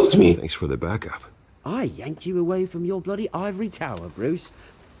 bro. He helped me. Thanks for the backup. I yanked you away from your bloody ivory tower, Bruce.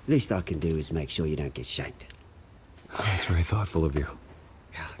 Least I can do is make sure you don't get shanked. That's very thoughtful of you.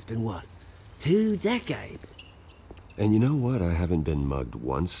 It's been what? 2 decades. And you know what? I haven't been mugged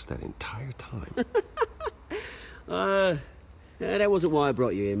once that entire time. That wasn't why I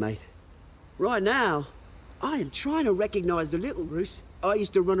brought you here, mate. Right now, I am trying to recognize the little Bruce I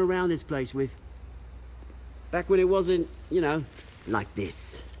used to run around this place with. Back when it wasn't, you know, like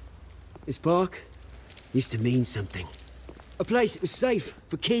this. This park used to mean something. A place that was safe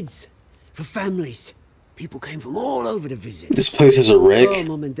for kids, for families. People came from all over to visit. This place is a wreck. Oh,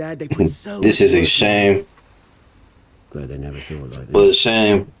 Mom and Dad, they put so This is a shame. Glad they never saw it like that. But a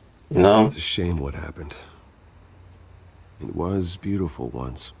shame, you know? It's a shame what happened. It was beautiful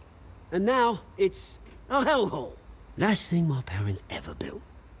once. And now, it's a hellhole. Last thing my parents ever built.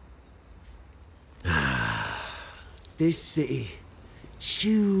 This city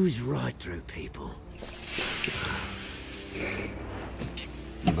chews right through people.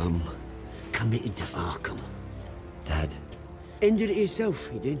 Mum committed to Arkham. Dad ended it himself,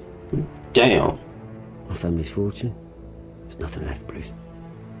 he did. Damn. My family's fortune. There's nothing left, Bruce.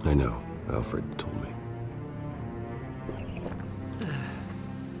 I know. Alfred told me.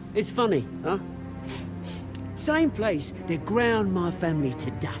 It's funny, huh? Same place that ground my family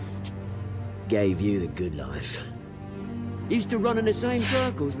to dust. Gave you the good life. Used to run in the same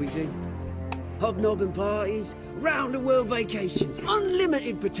circles we do. Hobnobbing parties, round-the-world vacations,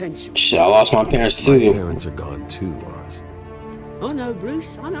 unlimited potential. Shit, I lost my parents too. My parents are gone too, Oz. I know,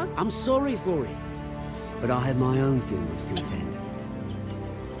 Bruce, I know. I'm sorry for it. But I have my own funerals to attend.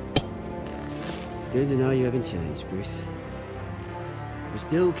 Good to know you haven't changed, Bruce. You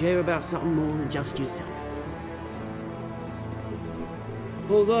still care about something more than just yourself.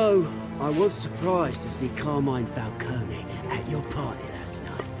 Although, I was surprised to see Carmine Falcone at your party last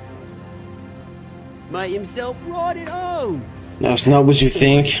night. Made himself right at home. That's not what you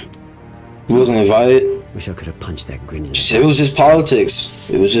think. He wasn't invited. Wish I could have punched that grin in the Shit, it was just politics.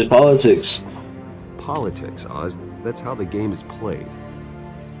 It was just politics. Politics, Oz. That's how the game is played.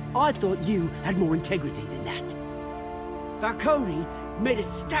 I thought you had more integrity than that. Falcone made a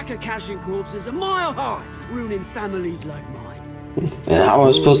stack of cash and corpses a mile high, ruining families like mine. And how am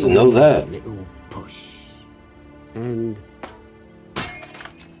I supposed to know that? Little push. And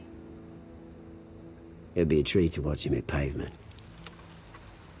it'd be a treat to watch him hit pavement.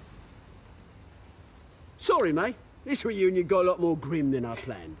 Sorry, mate. This reunion got a lot more grim than I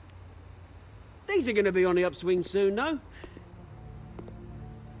planned. Things are gonna be on the upswing soon, though.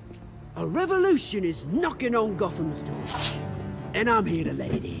 A revolution is knocking on Gotham's door, and I'm here to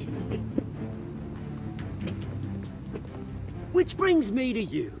let it in. Which brings me to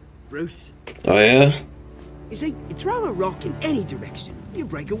you, Bruce. Oh, yeah? You see, you throw a rock in any direction, you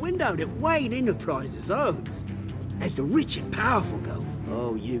break a window that Wayne Enterprises owns. As the rich and powerful go,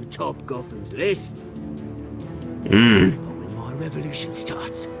 oh, you top Gotham's list. But when my revolution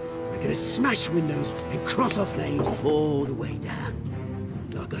starts, we're gonna smash windows and cross off names all the way down.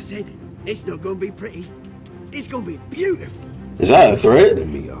 Like I said, it's not gonna be pretty. It's gonna be beautiful. Is that a threat?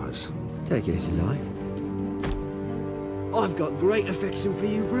 Take it as you like. I've got great affection for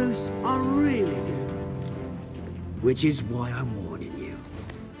you, Bruce. I really do. Which is why I'm warning you.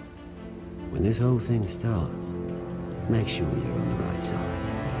 When this whole thing starts, make sure you're on the right side.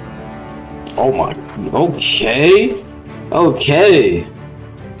 Oh my. Okay. Okay.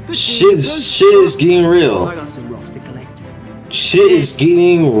 Shit is getting real. I got some rocks to collect. Shit is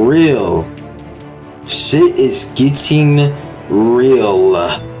getting real. Shit is getting real.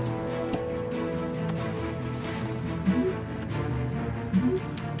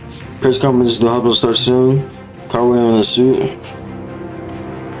 Press conference to help us start soon. Car wearing a suit.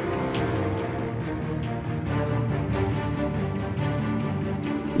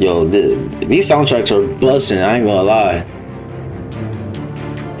 Yo, these soundtracks are busting, I ain't gonna lie.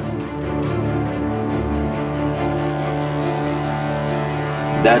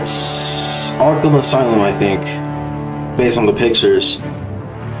 That's Arkham Asylum, I think, based on the pictures.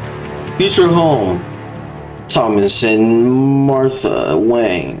 Future home, Thomas and Martha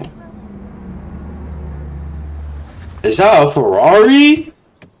Wayne. Is that a Ferrari?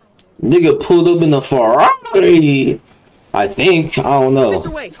 Nigga pulled up in a Ferrari. I think. I don't know.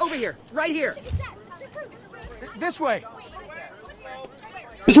 Mr. Wayne, over here. Right here. This way.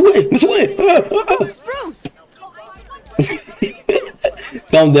 Mr. Wayne! Mr. Wayne! Bruce!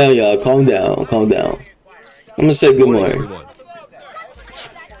 Calm down, y'all. Calm down. Calm down. I'm gonna say good morning.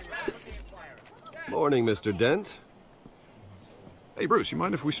 Morning, Mr. Dent. Hey, Bruce, you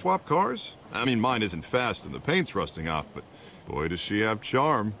mind if we swap cars? I mean, mine isn't fast and the paint's rusting off, but boy, does she have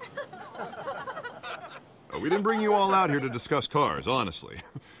charm. We didn't bring you all out here to discuss cars, honestly.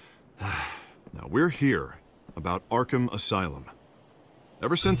 Now, we're here about Arkham Asylum.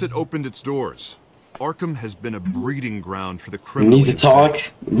 Ever since it opened its doors, Arkham has been a breeding ground for the You criminal. need to talk?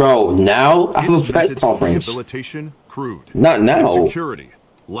 Bro, now? I have a press conference. Rehabilitation, crude. Not now. And security,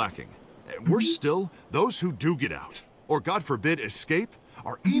 lacking. And we're still, those who do get out, or God forbid, escape,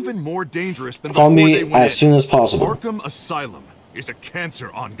 are even more dangerous than Call before me they went as soon as possible. Arkham Asylum is a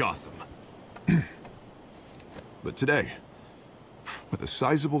cancer on Gotham. But today, with a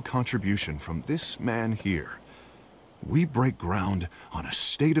sizable contribution from this man here, we break ground on a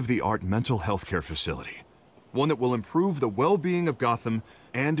state-of-the-art mental health care facility. One that will improve the well-being of Gotham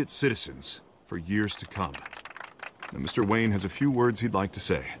and its citizens for years to come. Now, Mr. Wayne has a few words he'd like to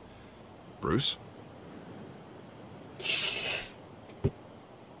say. Bruce?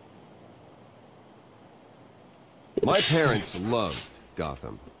 My parents loved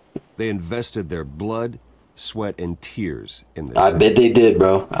Gotham. They invested their blood, sweat, and tears in this. I bet they did,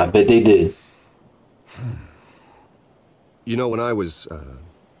 bro. I bet they did. You know, when I was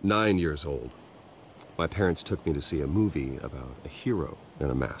 9 years old, my parents took me to see a movie about a hero in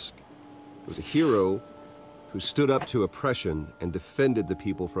a mask. It was a hero who stood up to oppression and defended the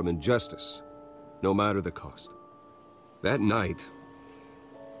people from injustice, no matter the cost. That night,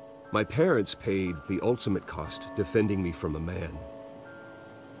 my parents paid the ultimate cost defending me from a man.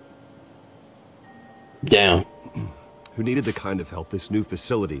 Damn. Who needed the kind of help this new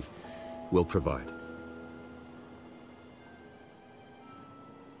facility will provide.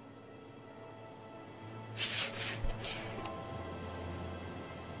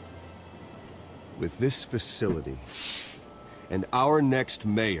 With this facility and our next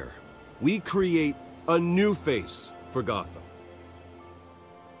mayor, we create a new face for Gotham.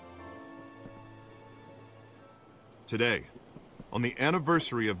 Today, on the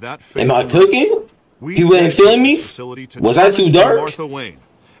anniversary of that Am I cooking? You ain't feeling me? Was I too dark? Martha Wayne,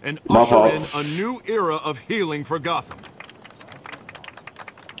 and My usher fault. in a new era of healing for Gotham.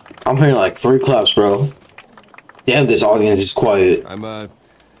 I'm hearing like 3 claps, bro. Damn, this audience is quiet. I'm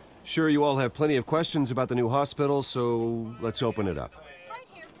Sure, you all have plenty of questions about the new hospital, so let's open it up.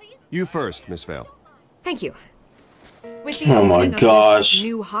 You first, Miss Vale. Thank you. With the Oh my opening of gosh. this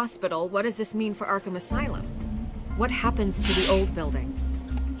new hospital, what does this mean for Arkham Asylum? What happens to the old building?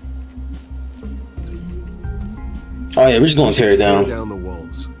 Oh yeah, we're just gonna tear it Tear down. down the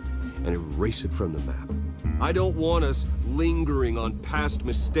walls and erase it from the map. I don't want us lingering on past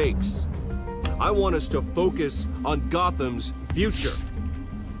mistakes. I want us to focus on Gotham's future.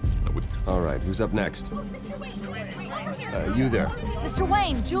 All right, who's up next? You there. Mr.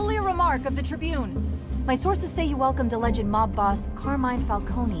 Wayne, Julia Remark of the Tribune. My sources say you welcomed alleged mob boss Carmine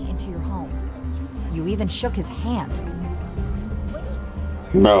Falcone into your home. You even shook his hand.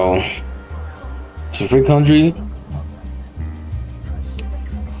 Bro. It's a free country.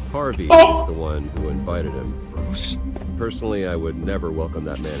 Harvey is the one who invited him. Personally, I would never welcome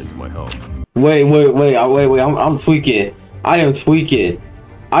that man into my home. Wait, I'm tweaking. I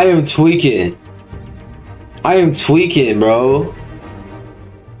am tweaking, bro.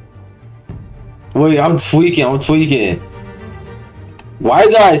 Wait, I'm tweaking. Why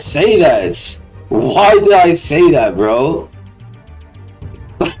did I say that? Bro?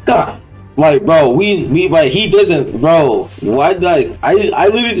 Like, bro, we like, he doesn't, bro. Why did I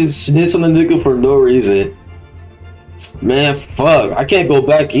literally just snitched on the nigga for no reason. Man, fuck. I can't go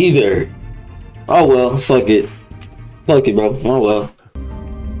back either. Oh well, fuck it, bro. Oh well.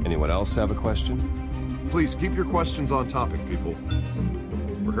 Anyone else have a question? Please keep your questions on topic, people.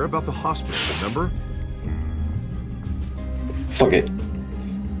 We're here about the hospital, remember? Fuck it.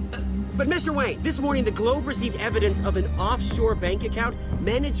 But Mr. Wayne, this morning the Globe received evidence of an offshore bank account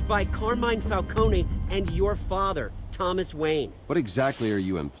managed by Carmine Falcone and your father, Thomas Wayne. What exactly are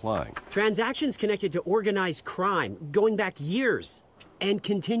you implying? Transactions connected to organized crime going back years and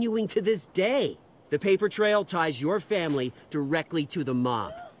continuing to this day. The paper trail ties your family directly to the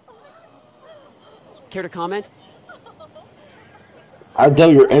mob. Care to comment? I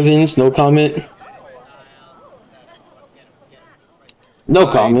doubt your evidence. No comment. No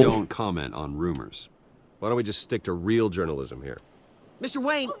comment. I don't comment on rumors. Why don't we just stick to real journalism here? Mr.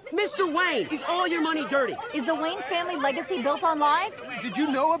 Wayne, is all your money dirty? Is the Wayne family legacy built on lies? Did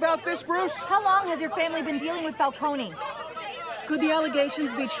you know about this, Bruce? How long has your family been dealing with Falcone? Could the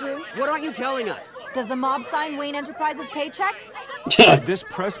allegations be true? What aren't you telling us? Does the mob sign Wayne Enterprises paychecks? This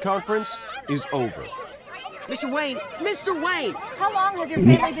press conference is over. Mr. Wayne! How long has your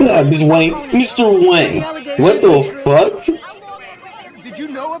family been Mr. Wayne. What the fuck? Did you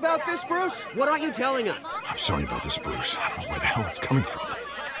know about this, Bruce? What aren't you telling us? I'm sorry about this, Bruce. I don't know where the hell it's coming from.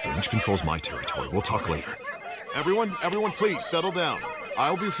 Damage control's my territory. We'll talk later. Everyone, please settle down.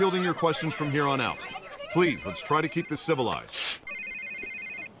 I'll be fielding your questions from here on out. Please, let's try to keep this civilized.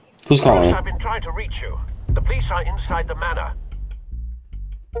 Who's calling? I've been trying to reach you. The police are inside the manor.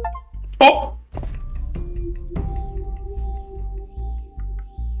 Oh!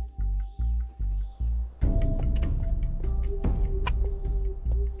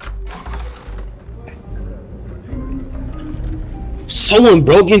 Someone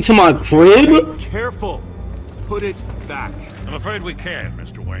broke into my crib? Careful! Put it back. I'm afraid we can't,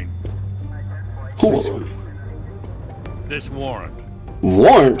 Mr. Wayne. Who? This warrant.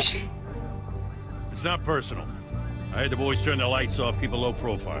 Warrant? It's not personal. I had the boys turn the lights off, keep a low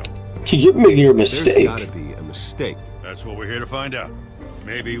profile. You're making a mistake. There's gotta be a mistake. That's what we're here to find out.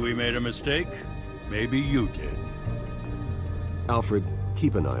 Maybe we made a mistake. Maybe you did. Alfred,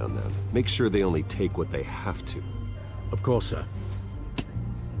 keep an eye on them. Make sure they only take what they have to. Of course, sir.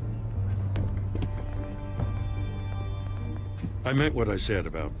 I meant what I said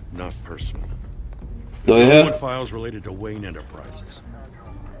about not personal. Oh, yeah? Warrant files related to Wayne Enterprises.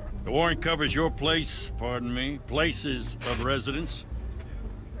 The warrant covers your place, pardon me, places of residence,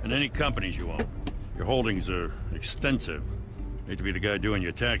 and any companies you own. Your holdings are extensive. Hate to be the guy doing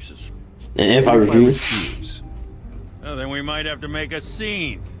your taxes. And if I refuse, well, then we might have to make a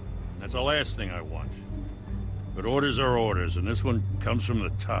scene. That's the last thing I want. But orders are orders, and this one comes from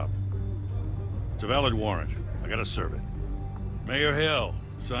the top. It's a valid warrant. I gotta serve it. Mayor Hill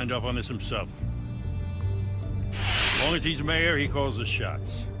signed off on this himself. As long as he's mayor, he calls the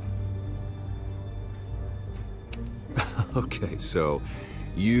shots. Okay, so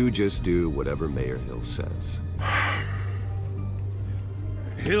you just do whatever Mayor Hill says.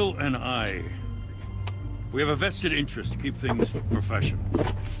 Hill and I, we have a vested interest to keep things professional,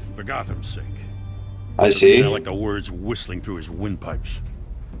 for Gotham's sake. I see. I like the words whistling through his windpipes.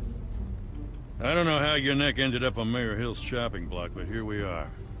 I don't know how your neck ended up on Mayor Hill's chopping block, but here we are.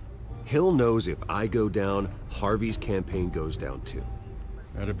 Hill knows if I go down, Harvey's campaign goes down too.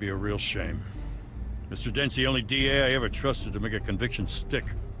 That'd be a real shame. Mr. Dent's the only DA I ever trusted to make a conviction stick.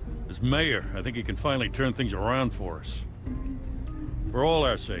 As mayor, I think he can finally turn things around for us. For all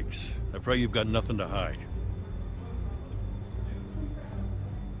our sakes, I pray you've got nothing to hide.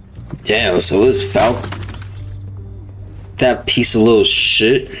 Damn, so it's Falcon. That piece of little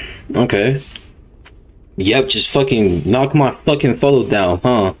shit. Okay. Yep, just fucking knock my fucking photo down,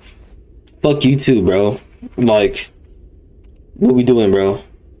 huh? Fuck you too, bro. Like, what we doing, bro?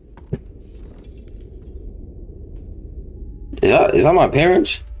 Is that my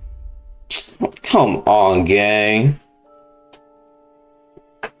parents? Come on, gang.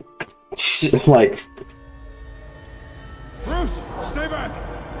 Like, Bruce, stay back.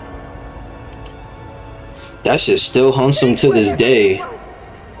 that shit still haunts him to this day.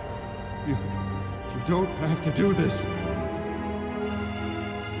 You don't have to do this.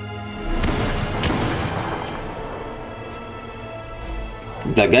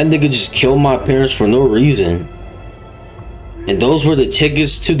 Like, that nigga just killed my parents for no reason. And those were the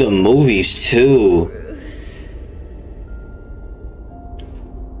tickets to the movies too.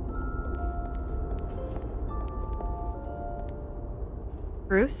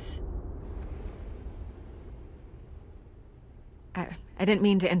 Bruce? I didn't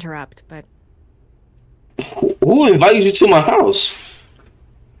mean to interrupt, but... Who invited you to my house?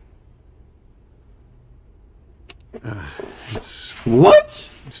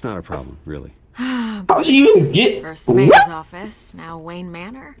 What? It's not a problem, really. How'd you even get... First the mayor's office, now Wayne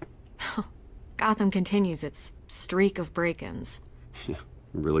Manor. Gotham continues its streak of break-ins. Yeah,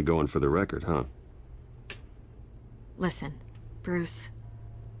 really going for the record, huh? Listen, Bruce.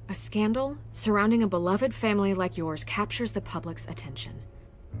 A scandal surrounding a beloved family like yours captures the public's attention.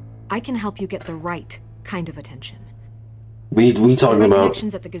 I can help you get the right kind of attention. We talking My about...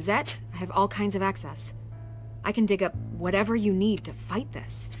 connections at the Gazette, I have all kinds of access. I can dig up whatever you need to fight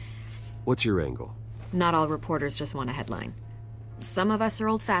this. What's your angle? Not all reporters just want a headline. Some of us are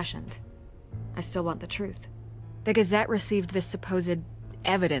old-fashioned. I still want the truth. The Gazette received this supposed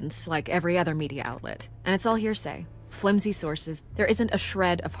evidence like every other media outlet, and it's all hearsay. Flimsy sources. There isn't a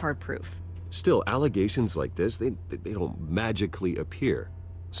shred of hard proof. Still, allegations like this, they don't magically appear.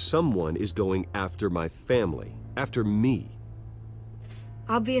 Someone is going after my family, after me.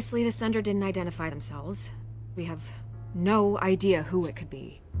 Obviously, the sender didn't identify themselves. We have no idea who it could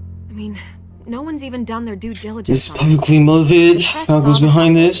be. I mean, no one's even done their due diligence. This publicly motivated. How goes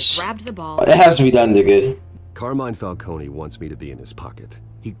behind this? Grabbed the ball. It has to be done, nigga. Carmine Falcone wants me to be in his pocket.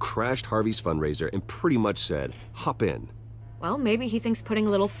 He crashed Harvey's fundraiser and pretty much said, hop in. Well, maybe he thinks putting a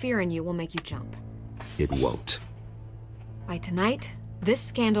little fear in you will make you jump. It won't. By tonight, this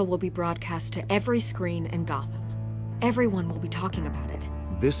scandal will be broadcast to every screen in Gotham. Everyone will be talking about it.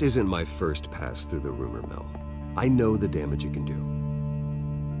 This isn't my first pass through the rumor mill. I know the damage it can do.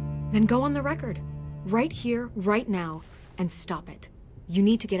 Then go on the record. Right here, right now, and stop it. You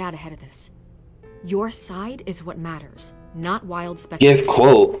need to get out ahead of this. Your side is what matters, not wild speculation. Give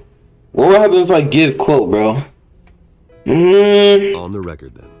quote. What would happen if I give quote, bro? On the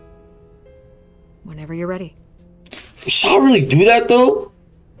record, then. Whenever you're ready. Should I really do that, though?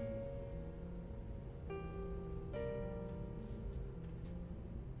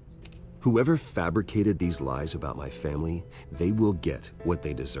 Whoever fabricated these lies about my family, they will get what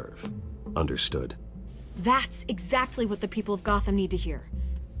they deserve. Understood? That's exactly what the people of Gotham need to hear.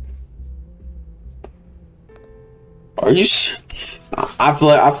 Are you I feel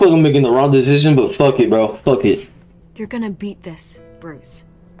like I'm making the wrong decision, but fuck it, bro. Fuck it. You're gonna beat this, Bruce.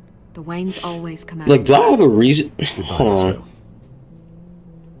 The Waynes always come out. Like, do I have a reason? Hold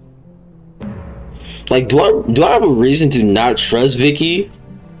on. Like, do I have a reason to not trust Vicky?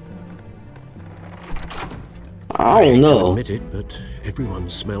 I don't know. Admit it, but everyone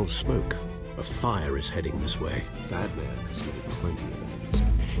smells smoke. A fire is heading this way. Batman has made plenty of enemies.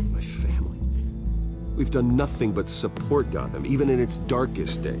 My family. We've done nothing but support Gotham, even in its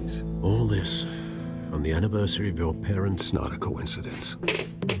darkest days. All this on the anniversary of your parents'... It's not a coincidence.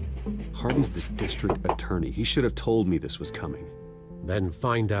 Harvey's the district attorney. He should have told me this was coming. Then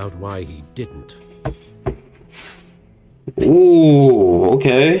find out why he didn't. Ooh,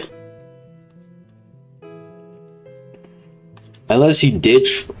 okay. Unless he did.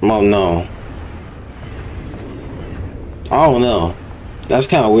 Well, no. I don't know. That's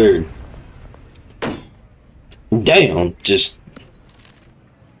kind of weird. Damn, just.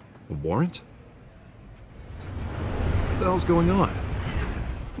 A warrant? What the hell's going on?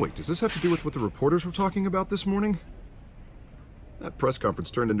 Wait, does this have to do with what the reporters were talking about this morning? That press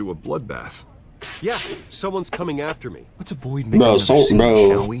conference turned into a bloodbath. Yeah, someone's coming after me. Let's avoid making bro,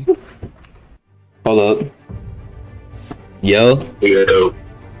 shall we? Hold up. Yo. Yo.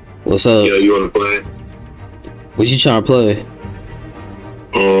 What's up? Yo, you wanna play? What you trying to play?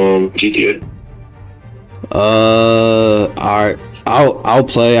 GTA? Alright. I'll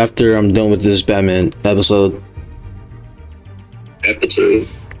play after I'm done with this Batman episode.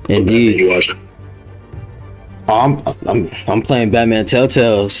 Indeed. You watching? Oh, I'm playing Batman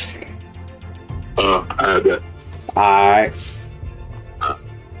Telltales. I bet. Alright.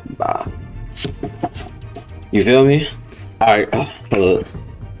 Bye. You feel me? Alright. Hello.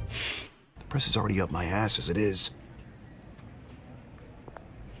 The press is already up my ass as it is.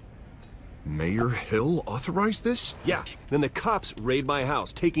 Mayor Hill authorized this? Yeah, then the cops raid my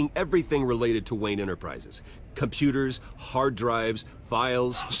house, taking everything related to Wayne Enterprises. Computers, hard drives,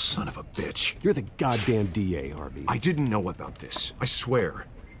 files. Oh, son of a bitch. You're the goddamn DA, Harvey. I didn't know about this. I swear.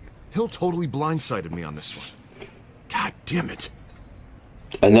 Hill totally blindsided me on this one. God damn it.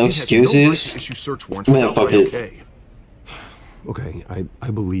 No excuses? Issue search warrants Man, fuck it. Okay,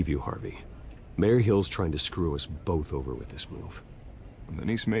 I believe you, Harvey. Mayor Hill's trying to screw us both over with this move. And then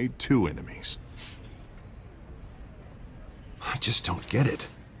he's made 2 enemies. I just don't get it.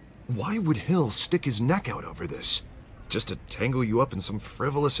 Why would Hill stick his neck out over this? Just to tangle you up in some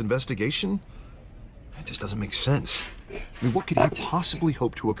frivolous investigation? It just doesn't make sense. I mean, what could he possibly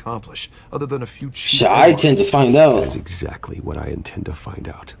hope to accomplish other than a few cheap... I tend to find out. That's exactly what I intend to find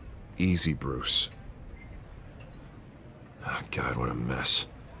out. Easy, Bruce. Oh, God, what a mess.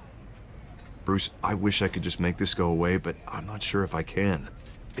 Bruce, I wish I could just make this go away, but I'm not sure if I can.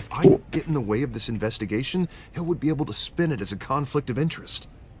 If I get in the way of this investigation, Hill would be able to spin it as a conflict of interest.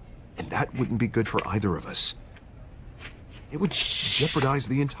 And that wouldn't be good for either of us. It would jeopardize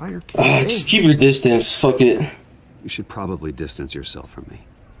the entire campaign. Just keep your distance, fuck it. You should probably distance yourself from me.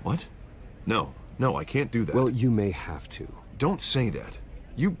 What? No, I can't do that. Well, you may have to. Don't say that.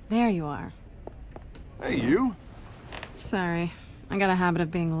 You... There you are. Hey, you? Sorry, I got a habit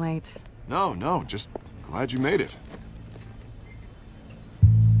of being late. No, just glad you made it.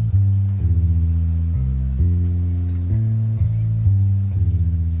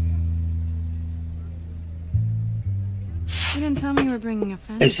 You didn't tell me you were bringing a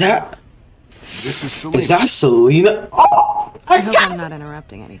friend. Is that... This is Selena. Is that Selena? Oh, I hope I'm not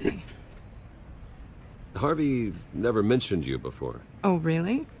interrupting anything. Harvey never mentioned you before. Oh,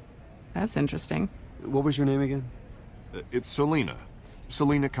 really? That's interesting. What was your name again? It's Selena.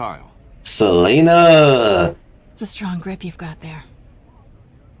 Selena Kyle. Selena! It's a strong grip you've got there.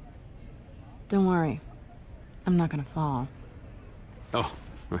 Don't worry. I'm not gonna fall. Oh,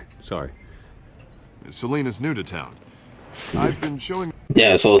 right. Sorry. Selena's new to town. I've been showing...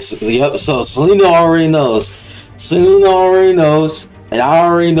 Yeah, so Selena already knows. Selena already knows. And I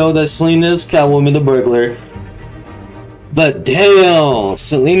already know that Selena's Catwoman the burglar. But damn,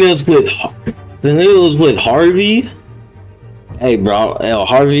 Selena's with Harvey? Hey bro,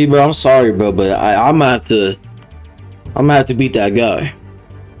 Harvey bro, I'm sorry bro, but I'm gonna have to beat that guy.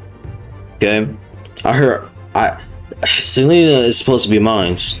 Okay? Selena is supposed to be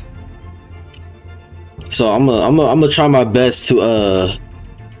mine. So I'm gonna try my best to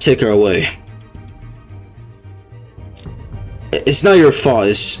take her away. It's not your fault,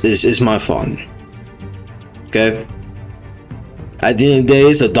 it's my fault. Okay? At the end of the day,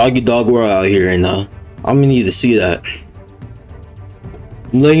 it's a dog world out here, and I'm gonna need to see that.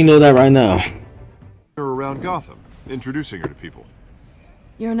 I'm letting you know that right now. You're around Gotham, introducing her to people.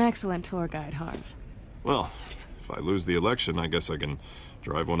 You're an excellent tour guide, Harv. Well, if I lose the election, I guess I can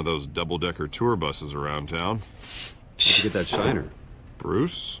drive one of those double-decker tour buses around town. Did you get that shiner?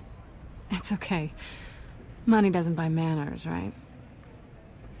 Bruce? It's okay. Money doesn't buy manners, right?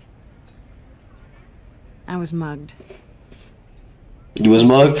 I was mugged. You was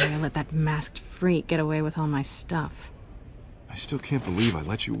mugged? I let that masked freak get away with all my stuff. I still can't believe I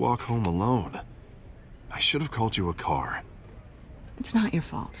let you walk home alone. I should have called you a car. It's not your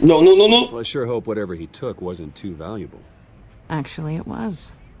fault. No. Well, I sure hope whatever he took wasn't too valuable. Actually, it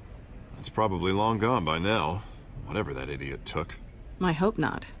was. It's probably long gone by now, whatever that idiot took. I hope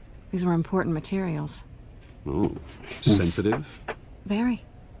not. These were important materials. Ooh, sensitive? Very.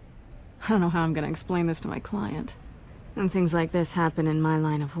 I don't know how I'm gonna explain this to my client. And things like this happen in my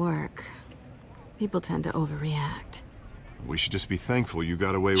line of work. People tend to overreact. We should just be thankful you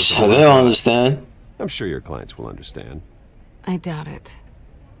got away with So they don't understand. I'm sure your clients will understand. I doubt it.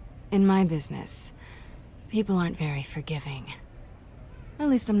 In my business, people aren't very forgiving. At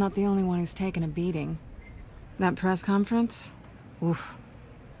least I'm not the only one who's taken a beating. That press conference? Oof.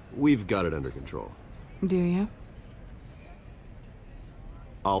 We've got it under control. Do you?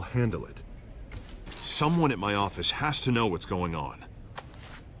 I'll handle it. Someone at my office has to know what's going on.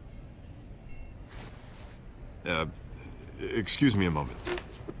 Excuse me a moment.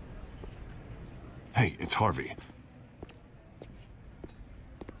 Hey, it's Harvey.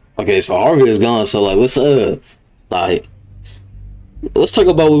 Okay, so Harvey is gone. So like, let's talk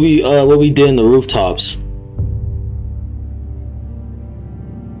about what we did in the rooftops.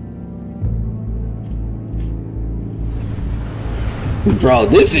 Bro,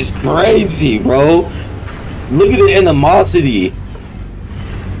 this is crazy, bro. Look at the animosity.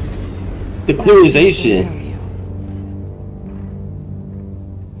 The clearization.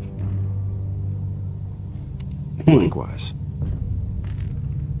 Likewise.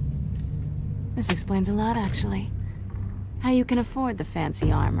 This explains a lot, actually. How you can afford the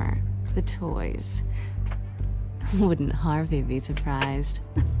fancy armor, the toys. Wouldn't Harvey be surprised?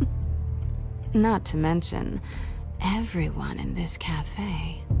 Not to mention, everyone in this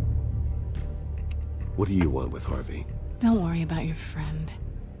cafe. What do you want with Harvey? Don't worry about your friend.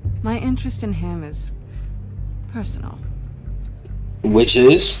 My interest in him is personal. Which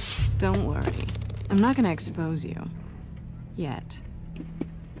is? Don't worry. I'm not gonna expose you. Yet.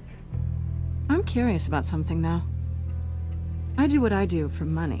 I'm curious about something, though. I do what I do for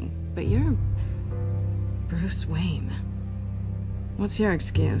money, but you're Bruce Wayne. What's your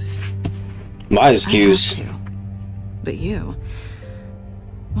excuse? My excuse? I have to. But you,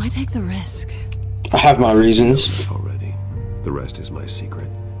 why take the risk? I have my reasons. Already. The rest is my secret.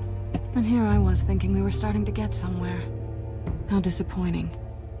 And here I was thinking we were starting to get somewhere. How disappointing.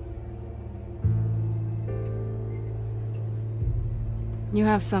 You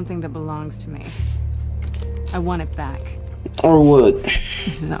have something that belongs to me. I want it back. Or what?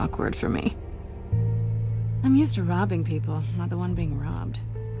 This is awkward for me. I'm used to robbing people, not the one being robbed.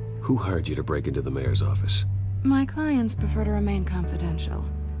 Who hired you to break into the mayor's office? My clients prefer to remain confidential.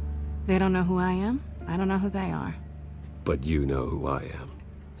 They don't know who I am, I don't know who they are. But you know who I am.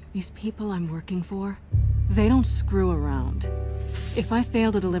 These people I'm working for, they don't screw around. If I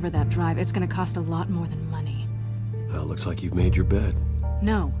fail to deliver that drive, it's gonna cost a lot more than money. Well, looks like you've made your bed.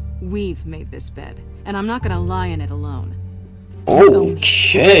 No, we've made this bed, and I'm not gonna lie in it alone.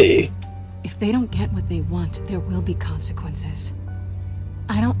 Okay. If they don't get what they want, there will be consequences.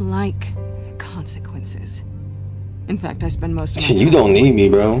 I don't like consequences. In fact, I spend most of my You don't need me,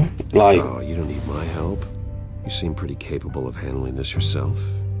 bro. Like, oh, you don't need my help. You seem pretty capable of handling this yourself.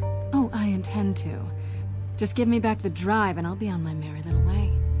 Oh, I intend to. Just give me back the drive and I'll be on my merry little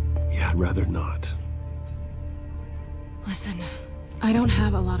way. Yeah, I'd rather not. Listen, I don't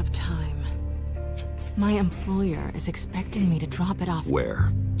have a lot of time. My employer is expecting me to drop it off.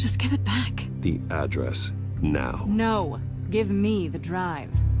 Where? Just give it back. The address, now. No, give me the drive.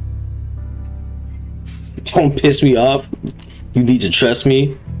 don't piss me off. You need to trust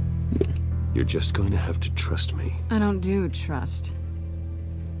me. You're just going to have to trust me. I don't do trust.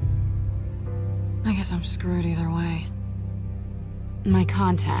 I guess I'm screwed either way. My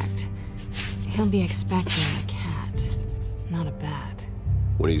contact, he'll be expecting a cat, not a bat.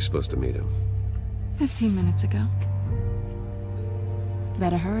 When are you supposed to meet him? 15 minutes ago.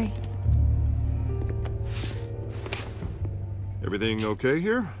 Better hurry. Everything okay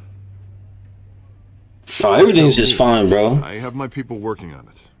here? Oh, everything's just fine, bro. I have my people working on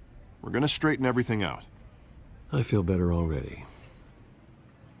it. We're gonna straighten everything out. I feel better already.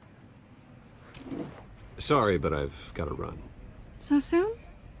 Sorry, but I've got to run. So soon?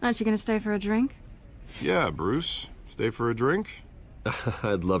 Aren't you gonna stay for a drink? Yeah, Bruce. Stay for a drink?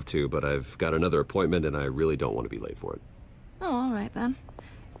 I'd love to, but I've got another appointment and I really don't want to be late for it. Oh, all right then.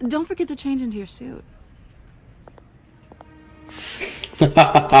 Don't forget to change into your suit.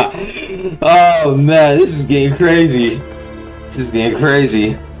 Oh man, this is getting crazy. This is getting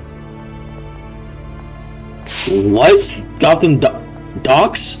crazy. What? Gotham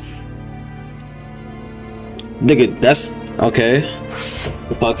Docks? Nigga, that's okay.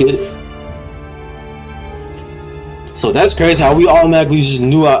 Fuck it. So that's crazy how we automatically just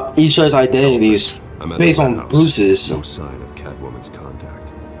knew each other's identities based on Bruce's. No sign of Catwoman's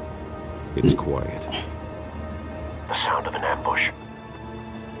contact. It's quiet. The sound of an ambush.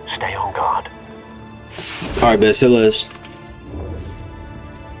 Stay on guard. Alright, bet, say less.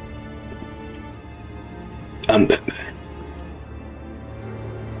 I'm Batman.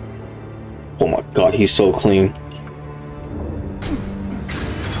 Oh my god, he's so clean.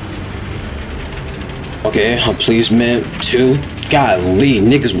 Okay, I'm pleased, man. Too. Golly,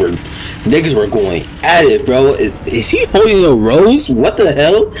 niggas were going at it, bro. Is he holding a rose? What the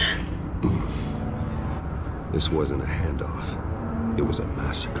hell? This wasn't a handoff. It was a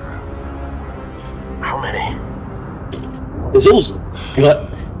massacre. How many? Is those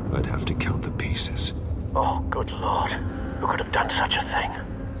what? I'd have to count the pieces. Oh, good lord. Who could have done such a thing?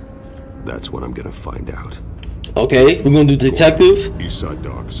 That's what I'm gonna find out. Okay, we're gonna do detective. Eastside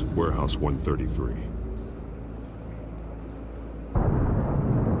Docks, Warehouse 133.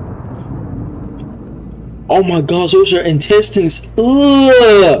 Oh my gosh, those are intestines.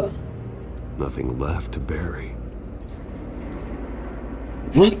 Ugh. Nothing left to bury.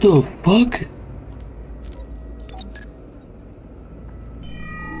 What the fuck?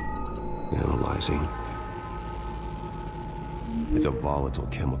 Analyzing. It's a volatile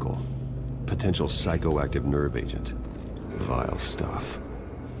chemical. Potential psychoactive nerve agent. Vile stuff.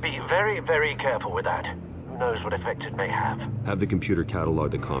 Be very, very careful with that. Who knows what effect it may have. Have the computer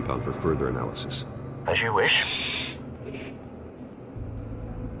catalog the compound for further analysis. As you wish.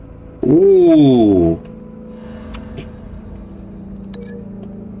 Ooh.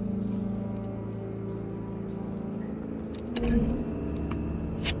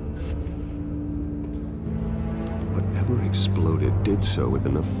 Whatever exploded did so with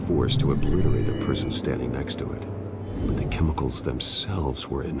enough force to obliterate the person standing next to it. But the chemicals themselves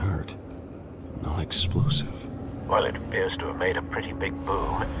were inert, non-explosive. Well, it appears to have made a pretty big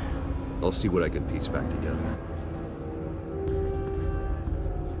boom. I'll see what I can piece back together.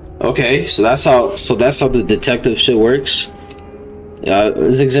 Okay, so that's how the detective shit works. Yeah,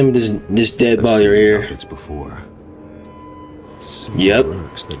 let's examine this dead body right here. It's before. Yep.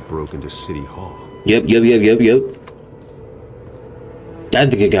 Mercs that broke into City Hall. Yep.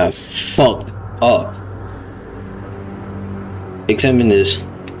 That nigga got fucked up. Examine this.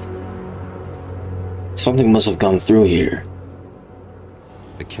 Something must have gone through here.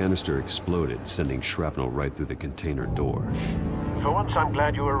 The canister exploded, sending shrapnel right through the container door. For once, I'm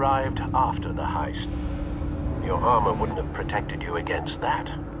glad you arrived after the heist. Your armor wouldn't have protected you against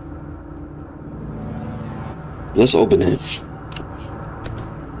that. Let's open it.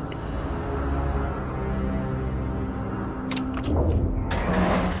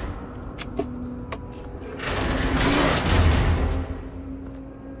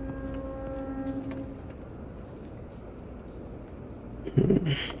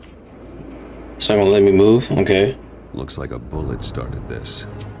 It's not gonna let me move? Okay. Looks like a bullet started this.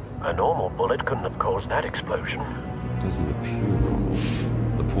 A normal bullet couldn't have caused that explosion. Doesn't appear normal.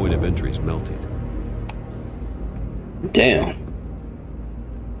 The point of entry's melted. Damn.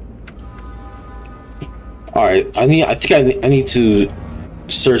 Alright, I think I need to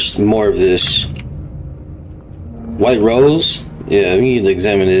search more of this. White Rose? Yeah, we need to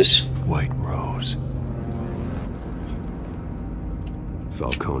examine this. White Rose.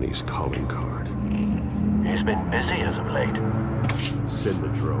 Falcone's calling card. He's been busy as of late. Send the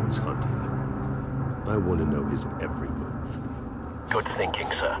drones hunting. I want to know his every move. Good thinking,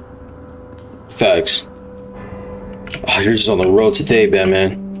 sir. Facts. Oh, you're just on the road today,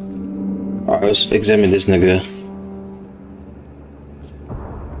 Batman. Alright, let's examine this nigga.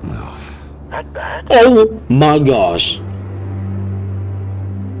 No. That bad? Oh my gosh.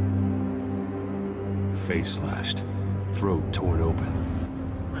 Face slashed. Throat torn open.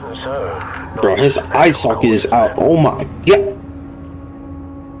 So, bro, his eye socket is out. Oh my god.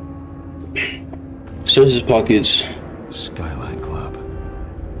 Search his pockets. Skyline Club.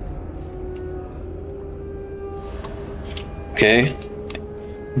 Okay.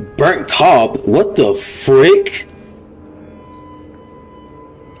 Burnt cob? What the frick?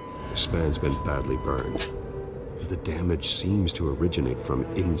 This man's been badly burned. The damage seems to originate from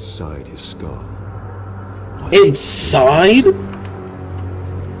inside his skull. Inside?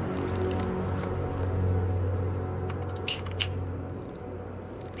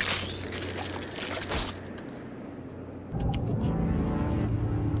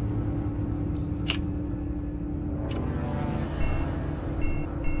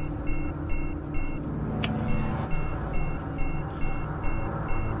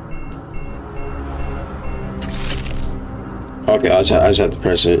 Okay, I just have to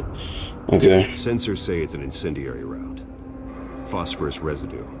press it. Okay. Sensors say it's an incendiary round. Phosphorus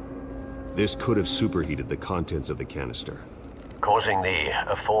residue. This could have superheated the contents of the canister, causing the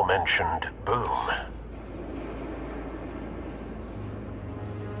aforementioned boom.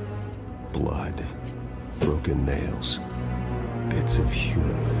 Blood. Broken nails. Bits of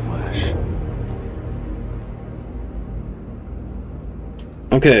human flesh.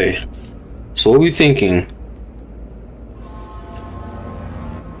 Okay. So what are we thinking?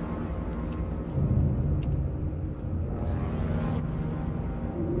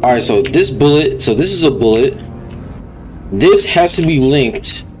 Alright, so this is a bullet. This has to be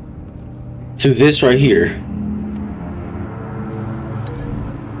linked to this right here.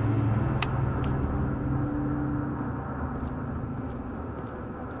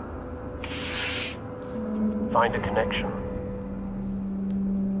 Find a connection.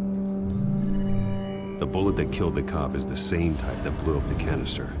 The bullet that killed the cop is the same type that blew up the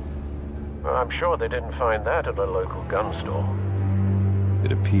canister. Well, I'm sure they didn't find that at a local gun store.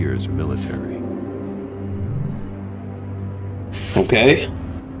 It appears military. Okay.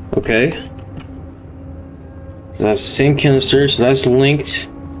 Okay. So that's the same canister, so that's linked.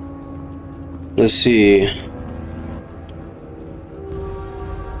 Let's see.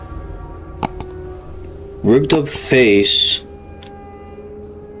 Ripped up face.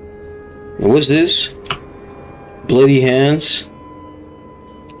 And what's this? Bloody hands.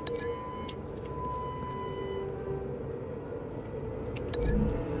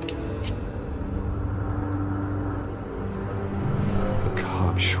 The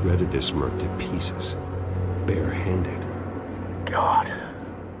cop shredded this merc to pieces, barehanded. God,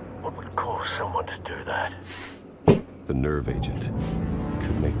 what would cause someone to do that? The nerve agent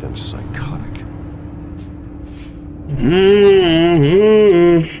could make them psychotic.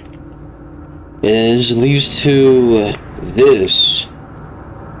 It leads to this.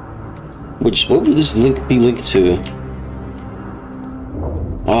 What would this link be linked to?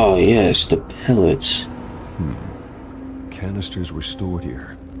 Oh yes, the pellets. Canisters were stored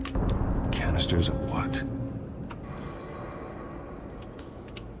here. Canisters of what?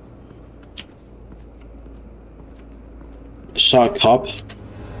 Shot cop.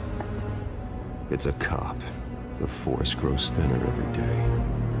 It's a cop. The force grows thinner every day.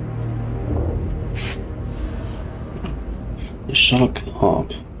 The shot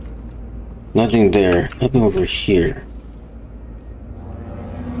cop. Nothing there. Nothing over here.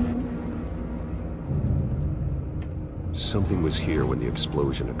 Something was here when the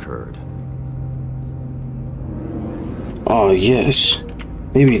explosion occurred. Oh yes.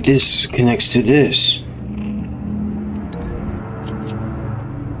 Maybe this connects to this.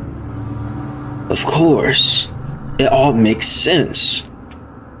 Of course. It all makes sense.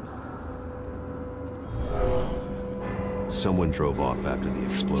 Someone drove off after the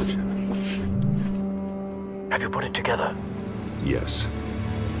explosion. Have you put it together? Yes.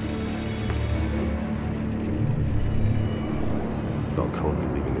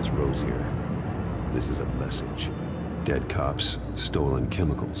 Falcone leaving his rose here. This is a message. Dead cops, stolen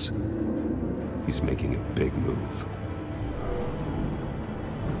chemicals. He's making a big move.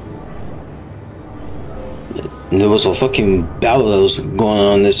 There was a fucking battle that was going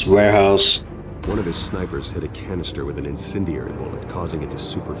on in this warehouse. One of his snipers hit a canister with an incendiary bullet, causing it to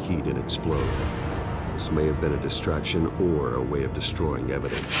superheat and explode. This may have been a distraction or a way of destroying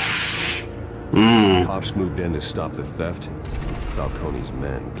evidence. Cops moved in to stop the theft. Falcone's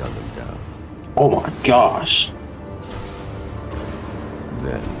men gunned them down. Oh my gosh.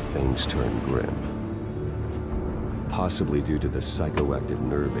 Then things turned grim. Possibly due to the psychoactive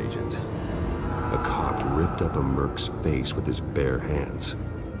nerve agent. A cop ripped up a merc's face with his bare hands.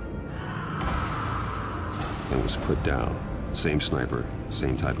 And was put down. Same sniper,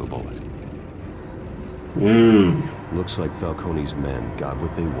 same type of bullet. Looks like Falcone's men got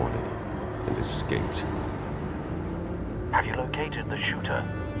what they wanted and escaped. Have you located the shooter?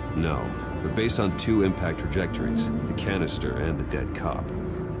 No, but based on two impact trajectories, the canister and the dead cop,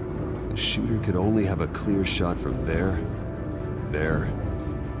 the shooter could only have a clear shot from there,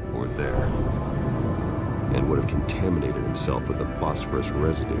 or there, and would have contaminated himself with the phosphorus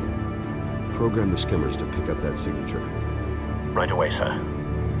residue. Program the skimmers to pick up that signature. Right away, sir.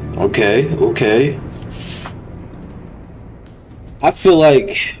 Okay, okay. I feel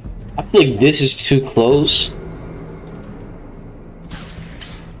like this is too close.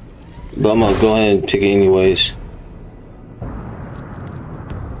 But I'm gonna go ahead and pick it anyways.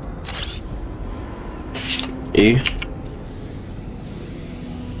 E.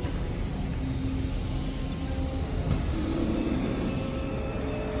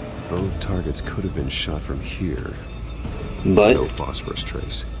 Both targets could have been shot from here. But no phosphorus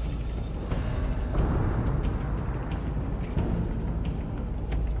trace.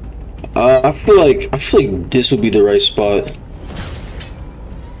 I feel like this would be the right spot.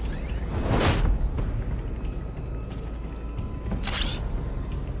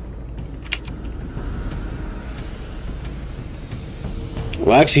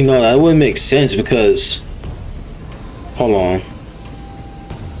 Well, actually, no, that wouldn't make sense because... Hold on.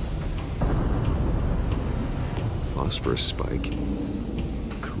 Phosphorus spike.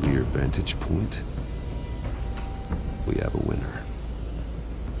 Clear vantage point. We have a winner.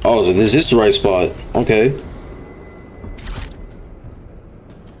 Oh, so this is the right spot. Okay.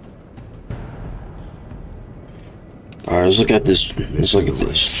 Alright, let's look at this. Let's look at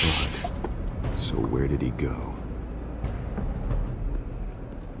this. So where did he go?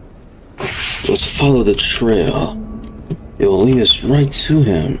 Let's follow the trail. It will lead us right to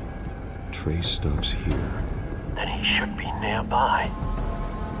him. Trace stops here. Then he should be nearby.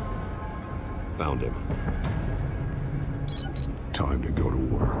 Found him. Time to go to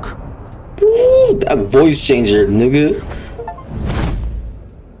work. Ooh, that voice changer, nigga.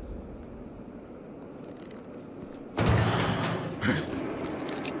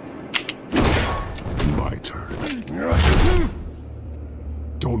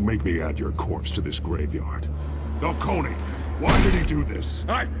 Don't make me add your corpse to this graveyard. Falcone, why did he do this?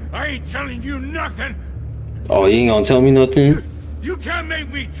 I ain't telling you nothing. Oh, you ain't gonna tell me nothing? You can't make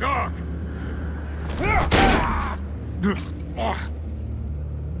me talk. I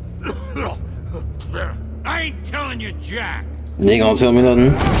ain't telling you jack. You ain't gonna tell me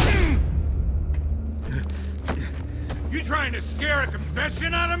nothing? You trying to scare a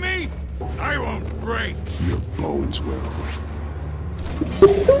confession out of me? I won't break. Your bones will.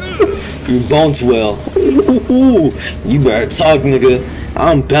 Your bones will. You better talk, nigga.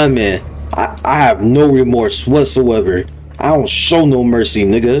 I'm Batman. I have no remorse whatsoever. I don't show no mercy,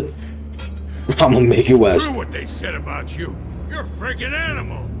 nigga. I'ma make you ass. True what they said about you. You're a freaking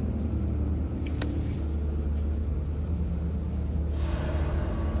animal.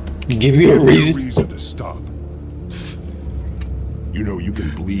 Give you a reason. Reason to stop. You know you can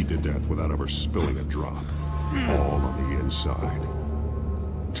bleed to death without ever spilling a drop. All on the inside.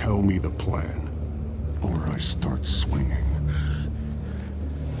 Tell me the plan, or I start swinging.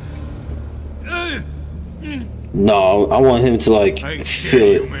 No, I want him to like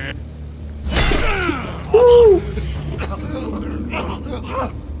feel it. Man.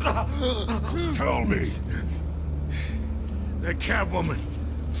 Tell me. That Catwoman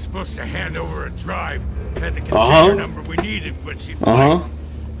was supposed to hand over a drive. Had the container number we needed, but she flaked.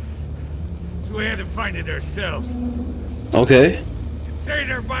 So we had to find it ourselves. Okay.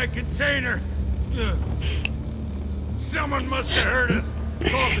 Container by container. Someone must have heard us.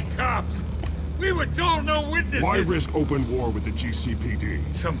 Called the cops. We were told no witnesses. Why risk open war with the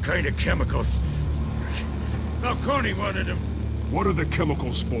GCPD? Some kind of chemicals. Falcone wanted them. What are the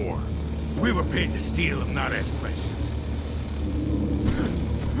chemicals for? We were paid to steal them, not ask questions.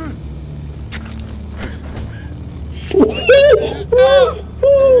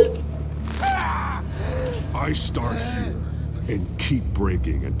 I start here and keep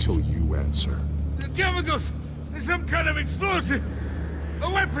breaking until you answer. The chemicals! There's some kind of explosive! A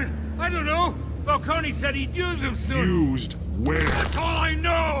weapon! I don't know! Falcone said he'd use them soon! Used where? That's all I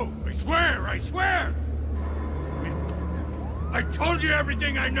know! I swear! I swear! I told you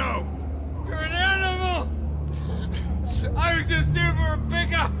everything I know! You're an animal! I was just here for a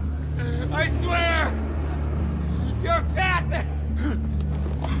pickup! I swear! You're fat!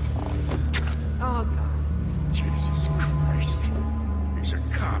 Oh, God. Jesus Christ. These are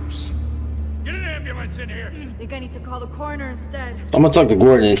cops. Get an ambulance in here. I think I need to call the coroner instead. I'm gonna talk to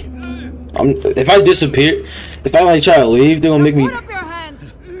Gordon. If I disappear, if I like try to leave, they're gonna make me. Put up your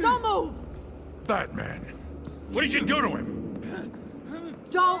hands. Don't move. Batman. What did you do to him?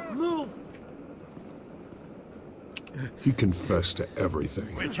 Don't move. He confessed to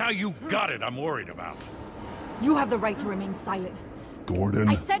everything. It's how you got it I'm worried about. You have the right to remain silent. Gordon.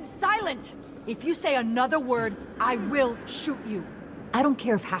 I said silent. If you say another word, I will shoot you. I don't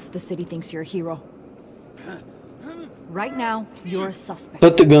care if half the city thinks you're a hero. Right now, you're a suspect.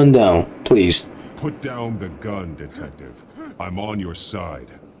 Put the gun down, please. Put down the gun, detective. I'm on your side.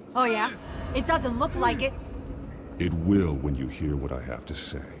 Oh yeah? It doesn't look like it. It will when you hear what I have to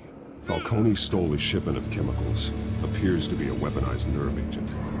say. Falcone stole a shipment of chemicals. Appears to be a weaponized nerve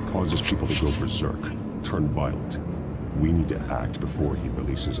agent. Causes people to go berserk, turn violent. We need to act before he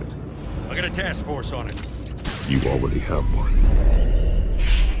releases it. I got a task force on it. You already have one.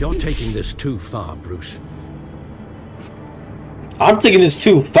 You're taking this too far, Bruce. I'm taking this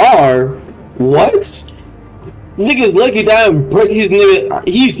too far. What? Nigga's lucky that I didn't break his nigga.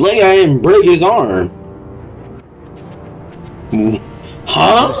 He's lucky I didn't break his arm.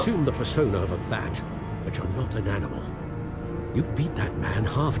 Huh? You assume the persona of a bat, but you're not an animal. You beat that man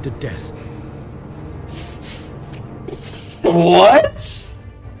half to death. What?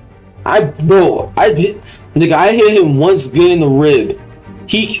 Nigga, I hit him once good in the rib.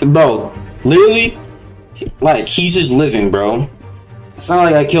 Bro, literally, like, he's just living, bro. It's not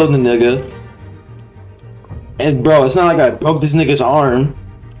like I killed the nigga. And, bro, it's not like I broke this nigga's arm.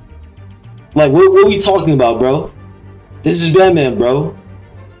 Like, what are we talking about, bro? This is Batman, bro.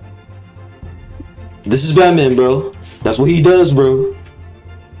 This is Batman, bro. That's what he does, bro.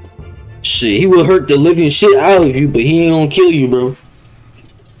 Shit, he will hurt the living shit out of you, but he ain't gonna kill you, bro.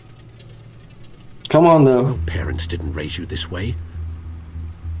 Come on, now. Your parents didn't raise you this way.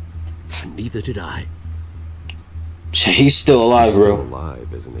 And neither did I. He's still alive, He's bro. Still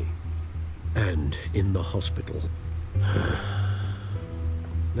alive, isn't he? And in the hospital.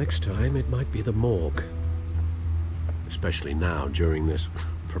 Next time, it might be the morgue. Especially now, during this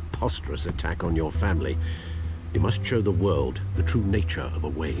preposterous attack on your family. You must show the world the true nature of a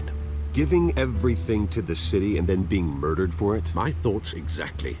Wayne. Giving everything to the city and then being murdered for it? My thoughts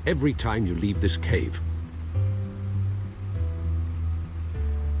exactly. Every time you leave this cave.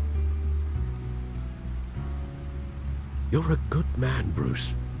 You're a good man,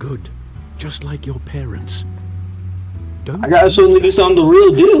 Bruce. Good. Just like your parents. I gotta show niggas I'm the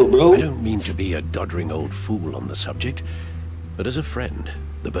real deal, bro. I don't mean to be a doddering old fool on the subject, but as a friend,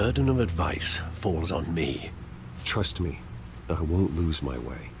 the burden of advice falls on me. Trust me, I won't lose my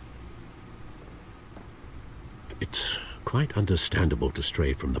way. It's quite understandable to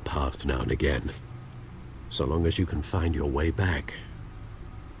stray from the path now and again. So long as you can find your way back.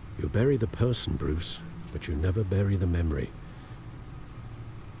 You bury the person, Bruce, but you never bury the memory.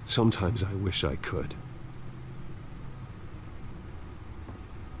 Sometimes I wish I could.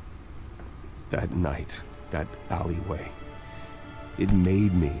 That night, that alleyway, it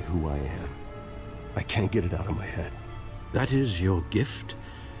made me who I am. I can't get it out of my head. That is your gift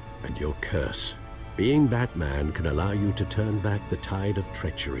and your curse. Being Batman can allow you to turn back the tide of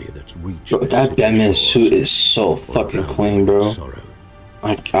treachery that's reached. Bro, that Batman suit is so fucking clean, bro.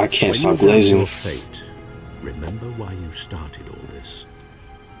 I can't stop glazing. Your fate, remember why you started all this.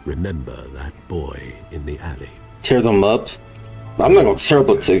 Remember that boy in the alley. Tear them up? I'm not gonna tear up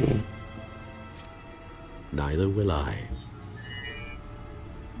a ticket. Neither will I.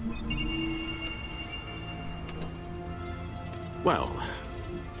 Well,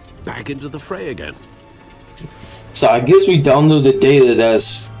 back into the fray again. So I guess we download the data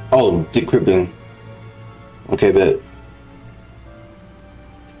that's... Oh, decrypting. Okay, bet.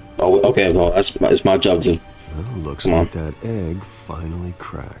 Oh, okay, well, it's my job to... Well, looks like that egg finally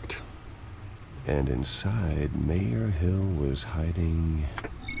cracked. And inside, Mayor Hill was hiding...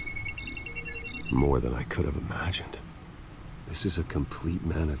 more than I could have imagined. This is a complete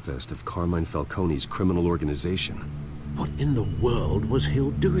manifest of Carmine Falcone's criminal organization. What in the world was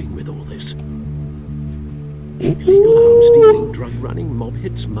Hill doing with all this? Illegal arms dealing, drug running, mob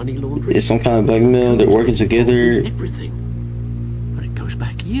hits, money laundering. It's some kind of blackmail. They're working together. Everything. But it goes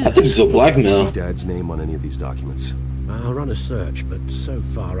back years. I think it's a blackmail. See Dad's name on any of these documents? I'll run a search, but so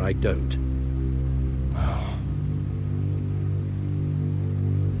far I don't.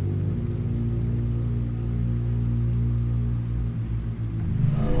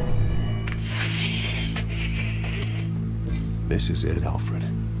 This is it, Alfred.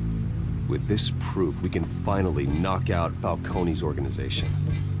 With this proof, we can finally knock out Falcone's organization.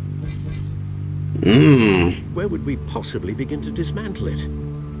 Where would we possibly begin to dismantle it?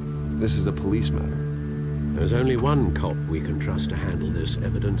 This is a police matter. There's only one cop we can trust to handle this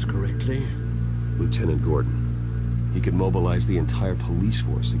evidence correctly. Lieutenant Gordon. He could mobilize the entire police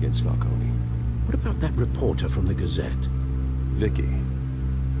force against Falcone. What about that reporter from the Gazette? Vicky.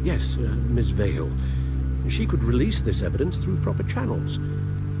 Yes, Miss Vale. She could release this evidence through proper channels.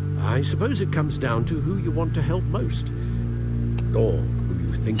 I suppose it comes down to who you want to help most. Or who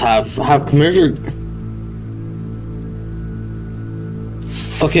you think... Have Commissioner...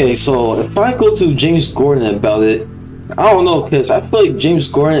 Okay, so if I go to James Gordon about it, I don't know, because I feel like James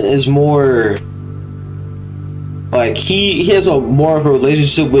Gordon is more... Like, he has a more of a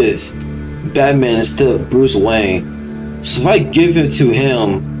relationship with Batman instead of Bruce Wayne. So if I give it to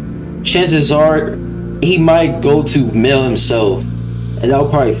him, chances are he might go to mail himself, and that'll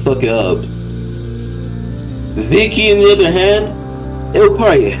probably fuck it up. Vicky, on the other hand, it'll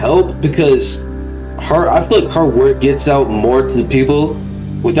probably help because I feel like her work gets out more to the people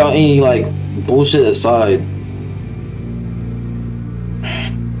without any like bullshit aside.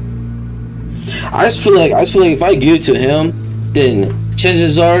 I just feel like if I give it to him, then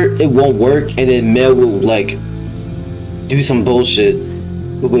chances are it won't work, and then Mel will like do some bullshit.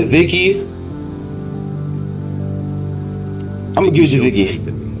 But with Vicky, I'm gonna give it to Vicky.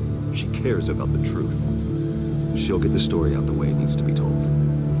 She cares about the truth. She'll get the story out the way it needs to be told.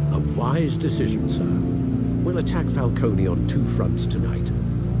 A wise decision, sir. We'll attack Falcone on two fronts tonight.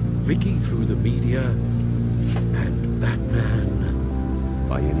 Vicky through the media, and Batman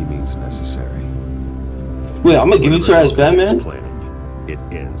by any means necessary. Wait, I'm gonna give it to her as Batman? It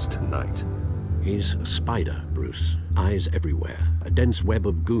ends tonight. He's a spider, Bruce. Eyes everywhere. A dense web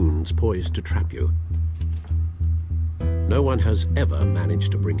of goons poised to trap you. No one has ever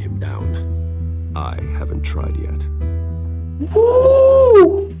managed to bring him down. I haven't tried yet.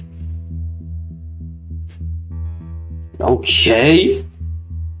 Woo! Okay.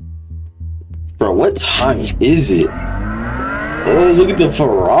 Bro, what time is it? Oh, look at the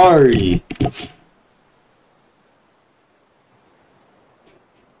Ferrari.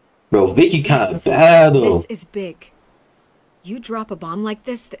 Bro, Vicky kind of bad though. This is big. You drop a bomb like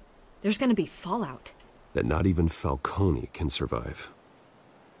this, there's gonna be fallout. That not even Falcone can survive.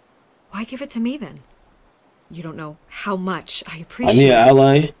 Why give it to me then? You don't know how much I appreciate I need an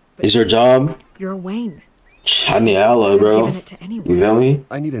ally. Is your job? You're a Wayne. I need an ally, bro. Given it to anyone. You feel me?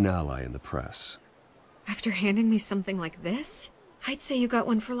 I need an ally in the press. After handing me something like this, I'd say you got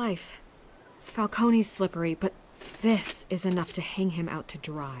one for life. Falcone's slippery, but this is enough to hang him out to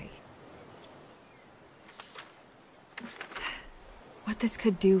dry. What this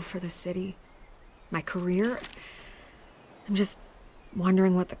could do for the city, my career, I'm just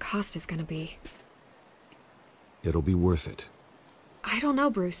wondering what the cost is gonna be. It'll be worth it. I don't know,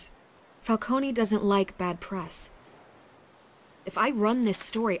 Bruce. Falcone doesn't like bad press. If I run this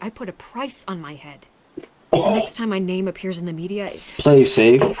story, I put a price on my head. The next time my name appears in the media... Play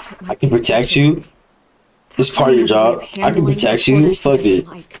safe. I can protect you. This part of your job. I can protect you. Fuck it.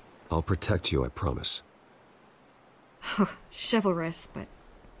 I'll protect you, I promise. Chivalrous, but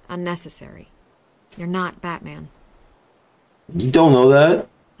unnecessary. You're not Batman. You don't know that?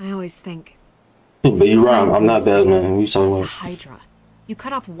 I always think... But you're wrong. I'm not Batman. What are you talking about? It's a Hydra. You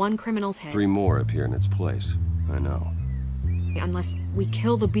cut off one criminal's head. 3 more appear in its place. I know. Unless we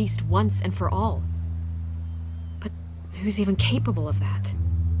kill the beast once and for all. But who's even capable of that?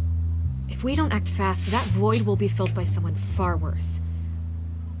 If we don't act fast, that void will be filled by someone far worse.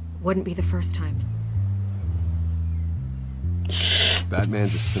 Wouldn't be the first time.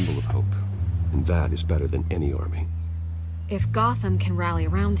 Batman's a symbol of hope, and that is better than any army. If Gotham can rally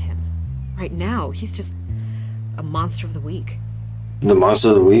around him, right now he's just a monster of the week. The monster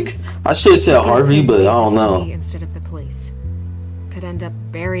of the week? I should have said Harvey, but I don't know. Instead of the police. Could end up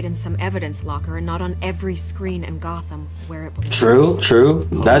buried in some evidence locker and not on every screen in Gotham where it belongs. True.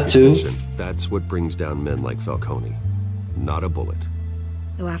 That too. That's what brings down men like Falcone. Not a bullet.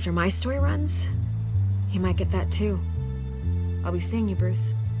 Though after my story runs, he might get that too. I'll be seeing you,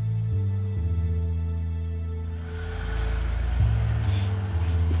 Bruce.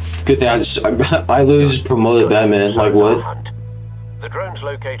 Good thing I literally just promoted Batman. Like what? The drone's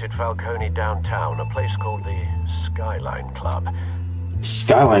located Falcone downtown, a place called the Skyline Club.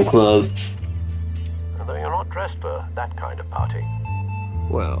 Skyline Club? Although you're not dressed for that kind of party.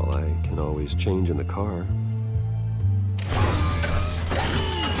 Well, I can always change in the car.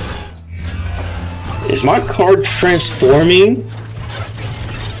 Is my car transforming?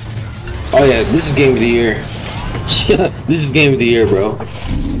 Oh yeah, this is game of the year. This is game of the year, bro.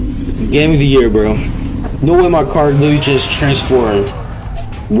 Game of the year, bro. No way my car literally just transformed.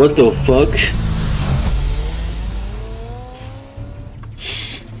 What the fuck?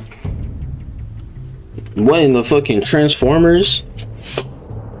 What in the fucking Transformers?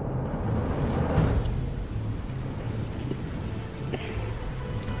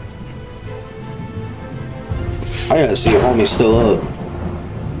 I gotta see if homie's still up.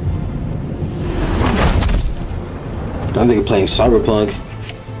 That nigga playing Cyberpunk.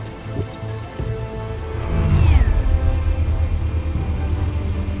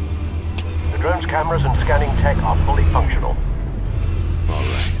 The drone's cameras and scanning tech are fully functional.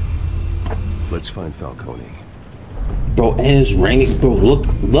 Alright. Let's find Falcone. Bro, and it's raining. Bro,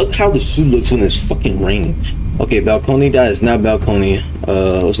 look how the suit looks when it's fucking raining. Okay, Falcone, that is not Falcone.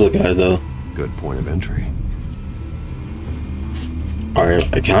 Let's look at it though. Good point of entry.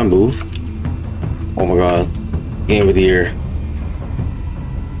 Alright, I can't move. Oh my god. Game of the year.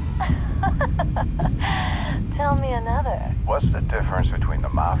 Tell me another. What's the difference between the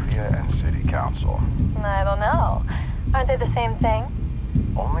Mafia and City Council? I don't know. Aren't they the same thing?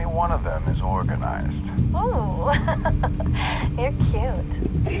 Only one of them is organized. Ooh. You're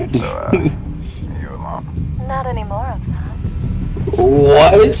cute. So, you alone? Not anymore, I'm not.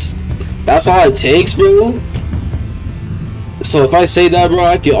 What? That's all it takes, bro? So if I say that, bro,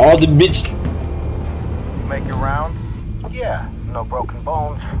 I get all the bitch. Make it round? Yeah, no broken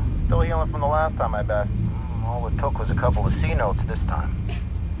bones. Still healing from the last time, I bet. All it took was a couple of C notes this time.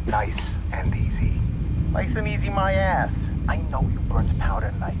 Nice and easy. Nice and easy, my ass. I know you burned powder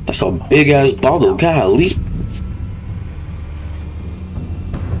tonight. That's a big ass bottle, golly.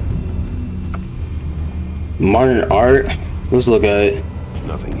 Modern art. Let's look at it.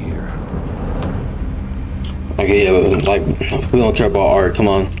 Nothing here. Okay, yeah, like we don't care about art. Come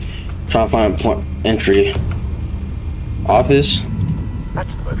on, try to find point entry. Office.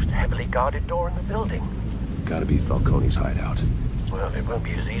 That's the most heavily guarded door in the building. Gotta be Falcone's hideout. Well, it won't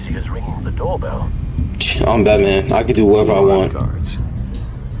be as easy as ringing the doorbell. I'm Batman. I can do whatever I want. Guards.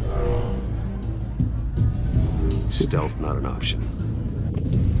 Stealth not an option.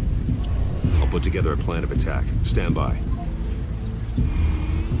 I'll put together a plan of attack. Stand by.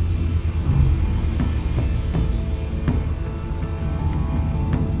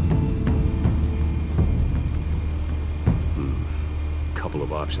 Couple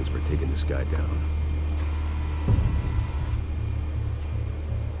of options for taking this guy down.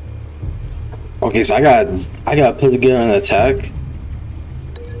 Okay, so I got put together an attack.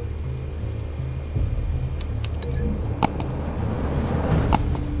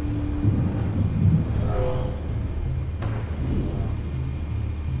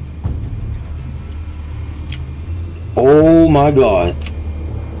 my god.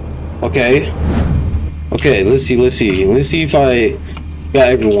 Okay. Okay, let's see if I got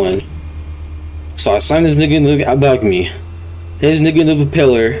everyone. So I signed this nigga in the balcony. Hit this nigga in the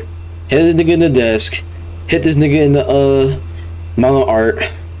propeller. Hit this nigga in the desk. Hit this nigga in the Mount of Art.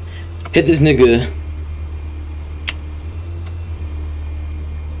 Hit this nigga.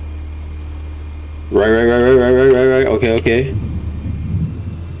 Right. Okay.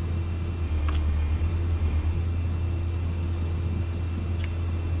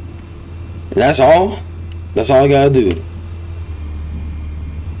 And that's all? That's all I gotta do.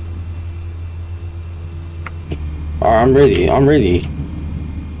 Alright, I'm ready.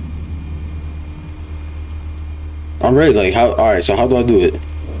 Like, how? Alright, so how do I do it?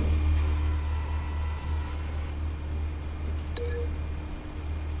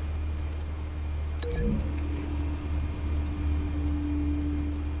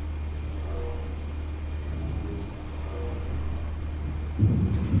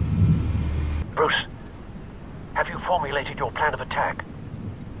 Bruce, have you formulated your plan of attack?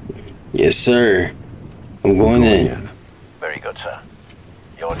 Yes, sir. I'm going in. Very good, sir.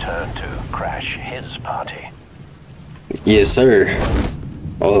 Your turn to crash his party. Yes, sir.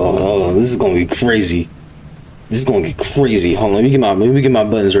 Oh, this is gonna be crazy. This is gonna get crazy. Hold on, let me get my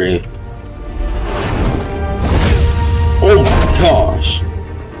buttons ready. Oh my gosh.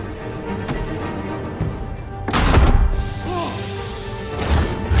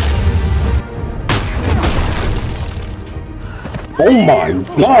 Oh my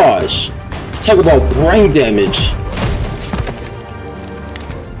gosh. Talk about brain damage.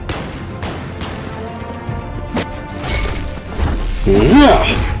 Yeah,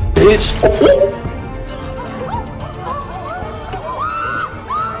 bitch. Oh.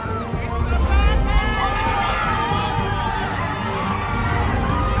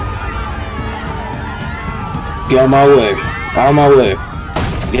 Get out of my way. Out of my way.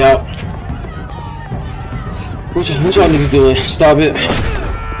 Get out. What y'all niggas doing? Stop it.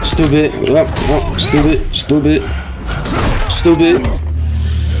 Stupid. Yep.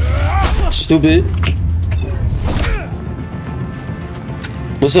 Stupid.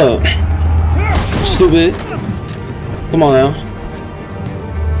 What's up? Stupid. Come on now.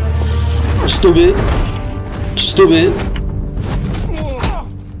 Stupid.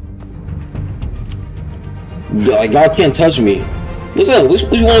 Like, y'all can't touch me. What's up? What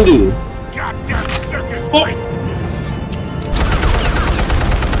you wanna do? Goddamn circus Oh.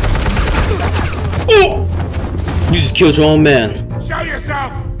 Oh! You just killed your own man. Show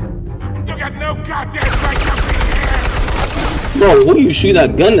yourself! You got no goddamn right up in here! Bro, who you shoot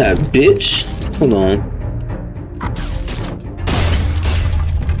that gun at, bitch? Hold on.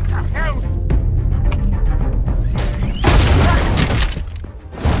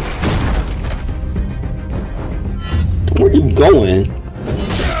 Where you going?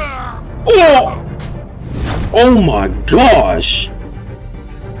 Oh! Oh my gosh!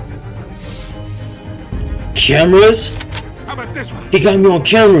 Cameras? How about this one? He got me on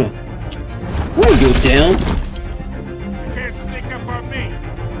camera. Where you go down? You can't sneak up on me.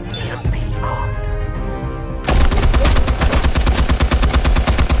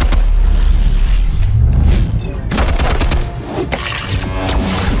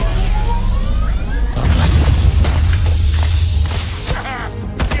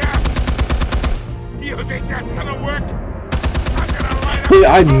 You think that's gonna work? I'm gonna light up. Wait,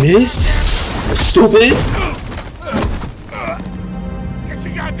 I missed? Stupid. Get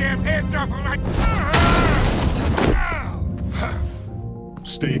your goddamn hands off of my...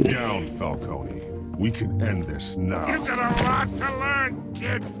 Stay down, Falcone. We can end this now. You got a lot to learn,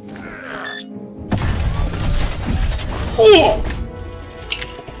 kid. Oh!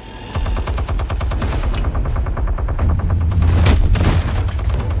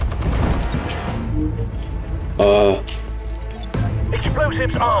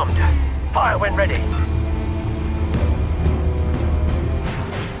 Explosives armed. Fire when ready.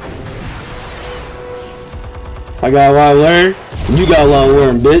 I got a lot to learn. You got a lot to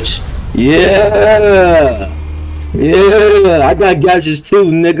learn, bitch. Yeah. Yeah. I got gadgets too,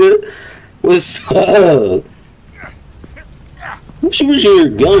 nigga. What's up? What you was your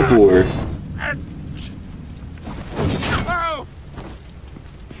gun for?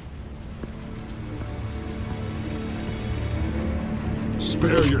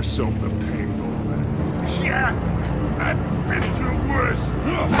 Spare yourself the pain, old man. Yeah, I've been through worse.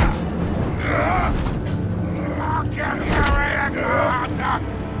 I'll get you right at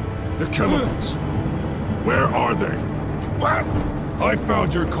The chemicals. Where are they? What? I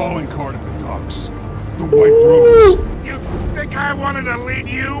found your calling card at the docks. The White Rose. You think I wanted to lead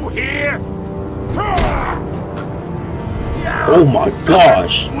you here? Oh my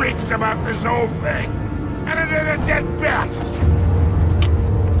gosh. Weeks about this whole thing, and it ain't a dead bat.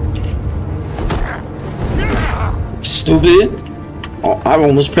 Stupid. Oh, I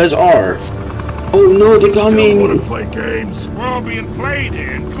almost pressed R. Oh no, they got me. Want to play games? We're all being played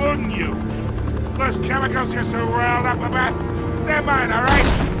here, including you. Those chemicals you're so riled up about, they're mine, all right?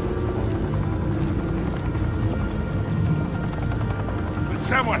 But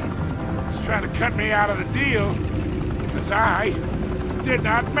someone is trying to cut me out of the deal because I did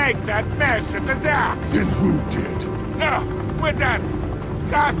not make that mess at the docks. Then who did? No, we're done.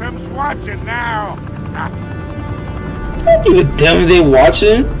 Gotham's watching now. Don't give a damn if they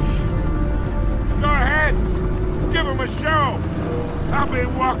watching. Go ahead. Give them a show. I'll be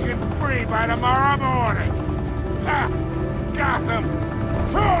walking free by tomorrow morning. Ha! Gotham.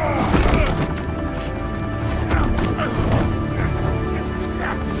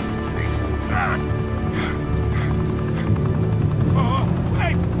 Oh,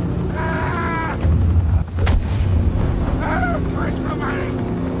 wait. Where's my money?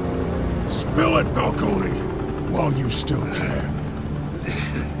 Spill it, Falcone, while you still can.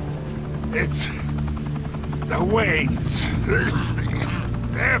 It's the Waynes.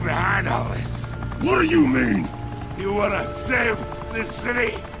 They're behind all this. What do you mean? You want to save this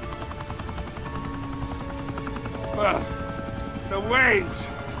city? Well, the Waynes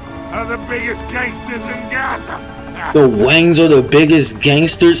are the biggest gangsters in Gotham. The Wangs are the biggest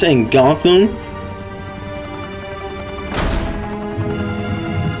gangsters in Gotham?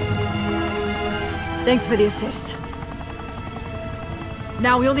 Thanks for the assist.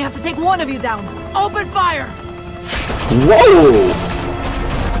 Now we only have to take one of you down. Open fire! Whoa!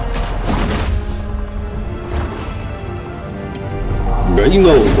 Bro,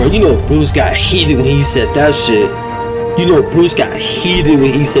 you know Bruce got heated when he said that shit. You know Bruce got heated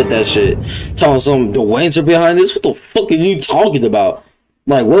when he said that shit. Telling some the Waynes are behind this? What the fuck are you talking about?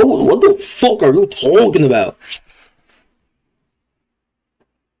 Like, what the fuck are you talking about?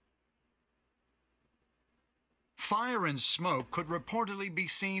 Fire and smoke could reportedly be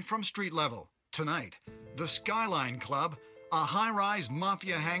seen from street level. Tonight, the Skyline Club, a high-rise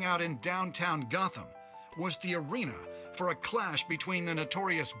mafia hangout in downtown Gotham, was the arena for a clash between the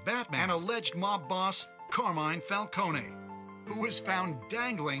notorious Batman and alleged mob boss Carmine Falcone, who was found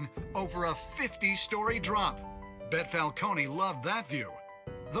dangling over a 50-story drop. Bet Falcone loved that view.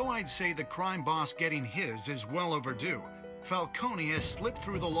 Though I'd say the crime boss getting his is well overdue, Falcone has slipped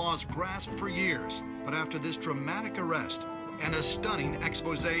through the law's grasp for years, but after this dramatic arrest and a stunning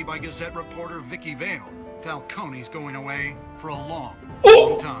expose by Gazette reporter Vicky Vale, Falcone's going away for a long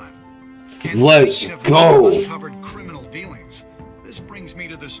time. Let's go. Uncovered criminal dealings. This brings me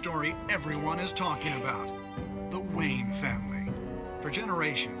to the story everyone is talking about: the Wayne family. For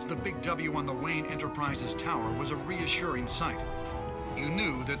generations, the big W on the Wayne Enterprises Tower was a reassuring sight. You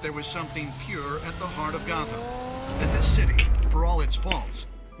knew that there was something pure at the heart of Gotham, that this city, for all its faults,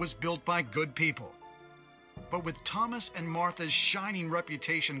 was built by good people. But with Thomas and Martha's shining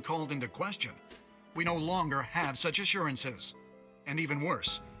reputation called into question, we no longer have such assurances. And even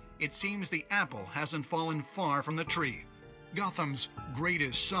worse, it seems the apple hasn't fallen far from the tree. Gotham's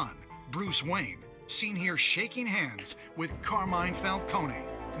greatest son, Bruce Wayne, seen here shaking hands with Carmine Falcone,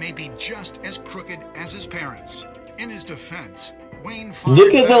 may be just as crooked as his parents. In his defense, Wayne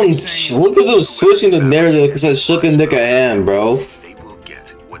look at them switching the narrative because I shook a nigga hand, bro. They will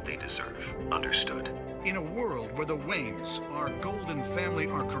get what they deserve. Understood. In a world where the Waynes, our golden family,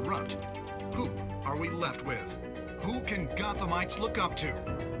 are corrupt, who are we left with? Who can Gothamites look up to?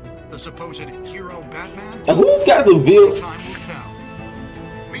 The supposed hero Batman? Who got the bill? Time will tell.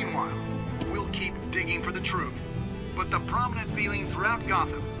 Meanwhile, we'll keep digging for the truth. But the prominent feeling throughout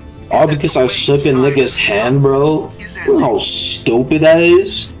Gotham, All because I shook a nigga's hand, bro? You know how stupid that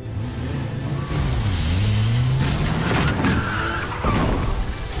is?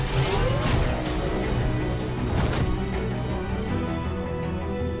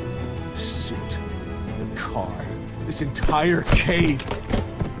 Suit, the car, this entire cave.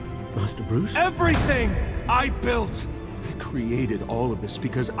 Master Bruce? Everything I built! I created all of this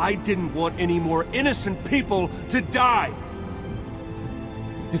because I didn't want any more innocent people to die!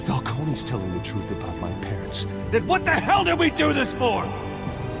 If Falcone's telling the truth about my parents, then what the hell did we do this for?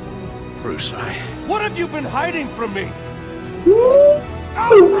 Bruce, What have you been hiding from me?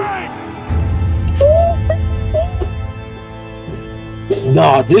 Alfred!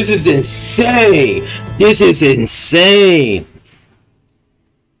 Nah, this is insane! This is insane!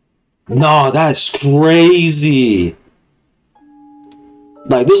 Nah, that's crazy!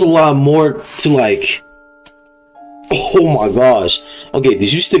 Like, there's a lot more to, like... Oh my gosh. Okay,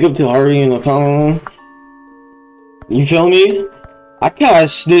 did you stick up to Harvey in the phone? You feel me? I kinda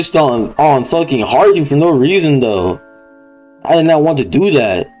snitched on fucking Harvey for no reason though. I did not want to do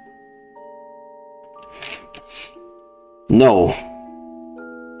that. No.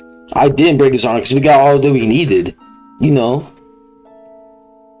 I didn't break his arm because we got all that we needed. You know.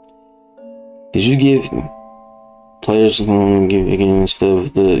 Did you give players give stuff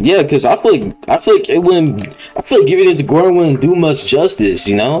yeah, because I feel like it wouldn't, I feel like giving it to Gordon wouldn't do much justice,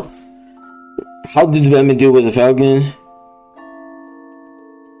 you know? How did Batman deal with the Falcon?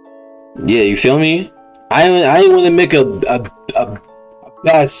 Yeah, you feel me? I ain't want to make a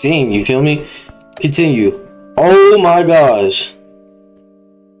bad scene, you feel me? Continue. Oh my gosh.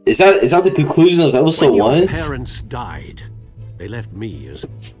 Is that the conclusion of episode 1? When your parents died, they left me as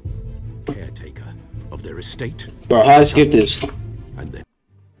caretaker of their estate. Bro, how I skip this?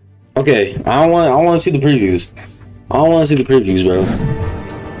 Okay, I want to see the previews. I don't want to see the previews, bro.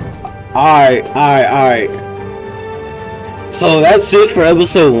 Alright. So that's it for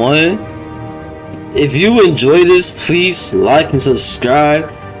episode 1. If you enjoyed this, please like and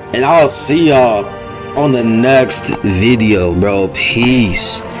subscribe. And I'll see y'all on the next video, bro.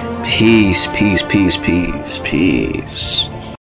 Peace. Peace.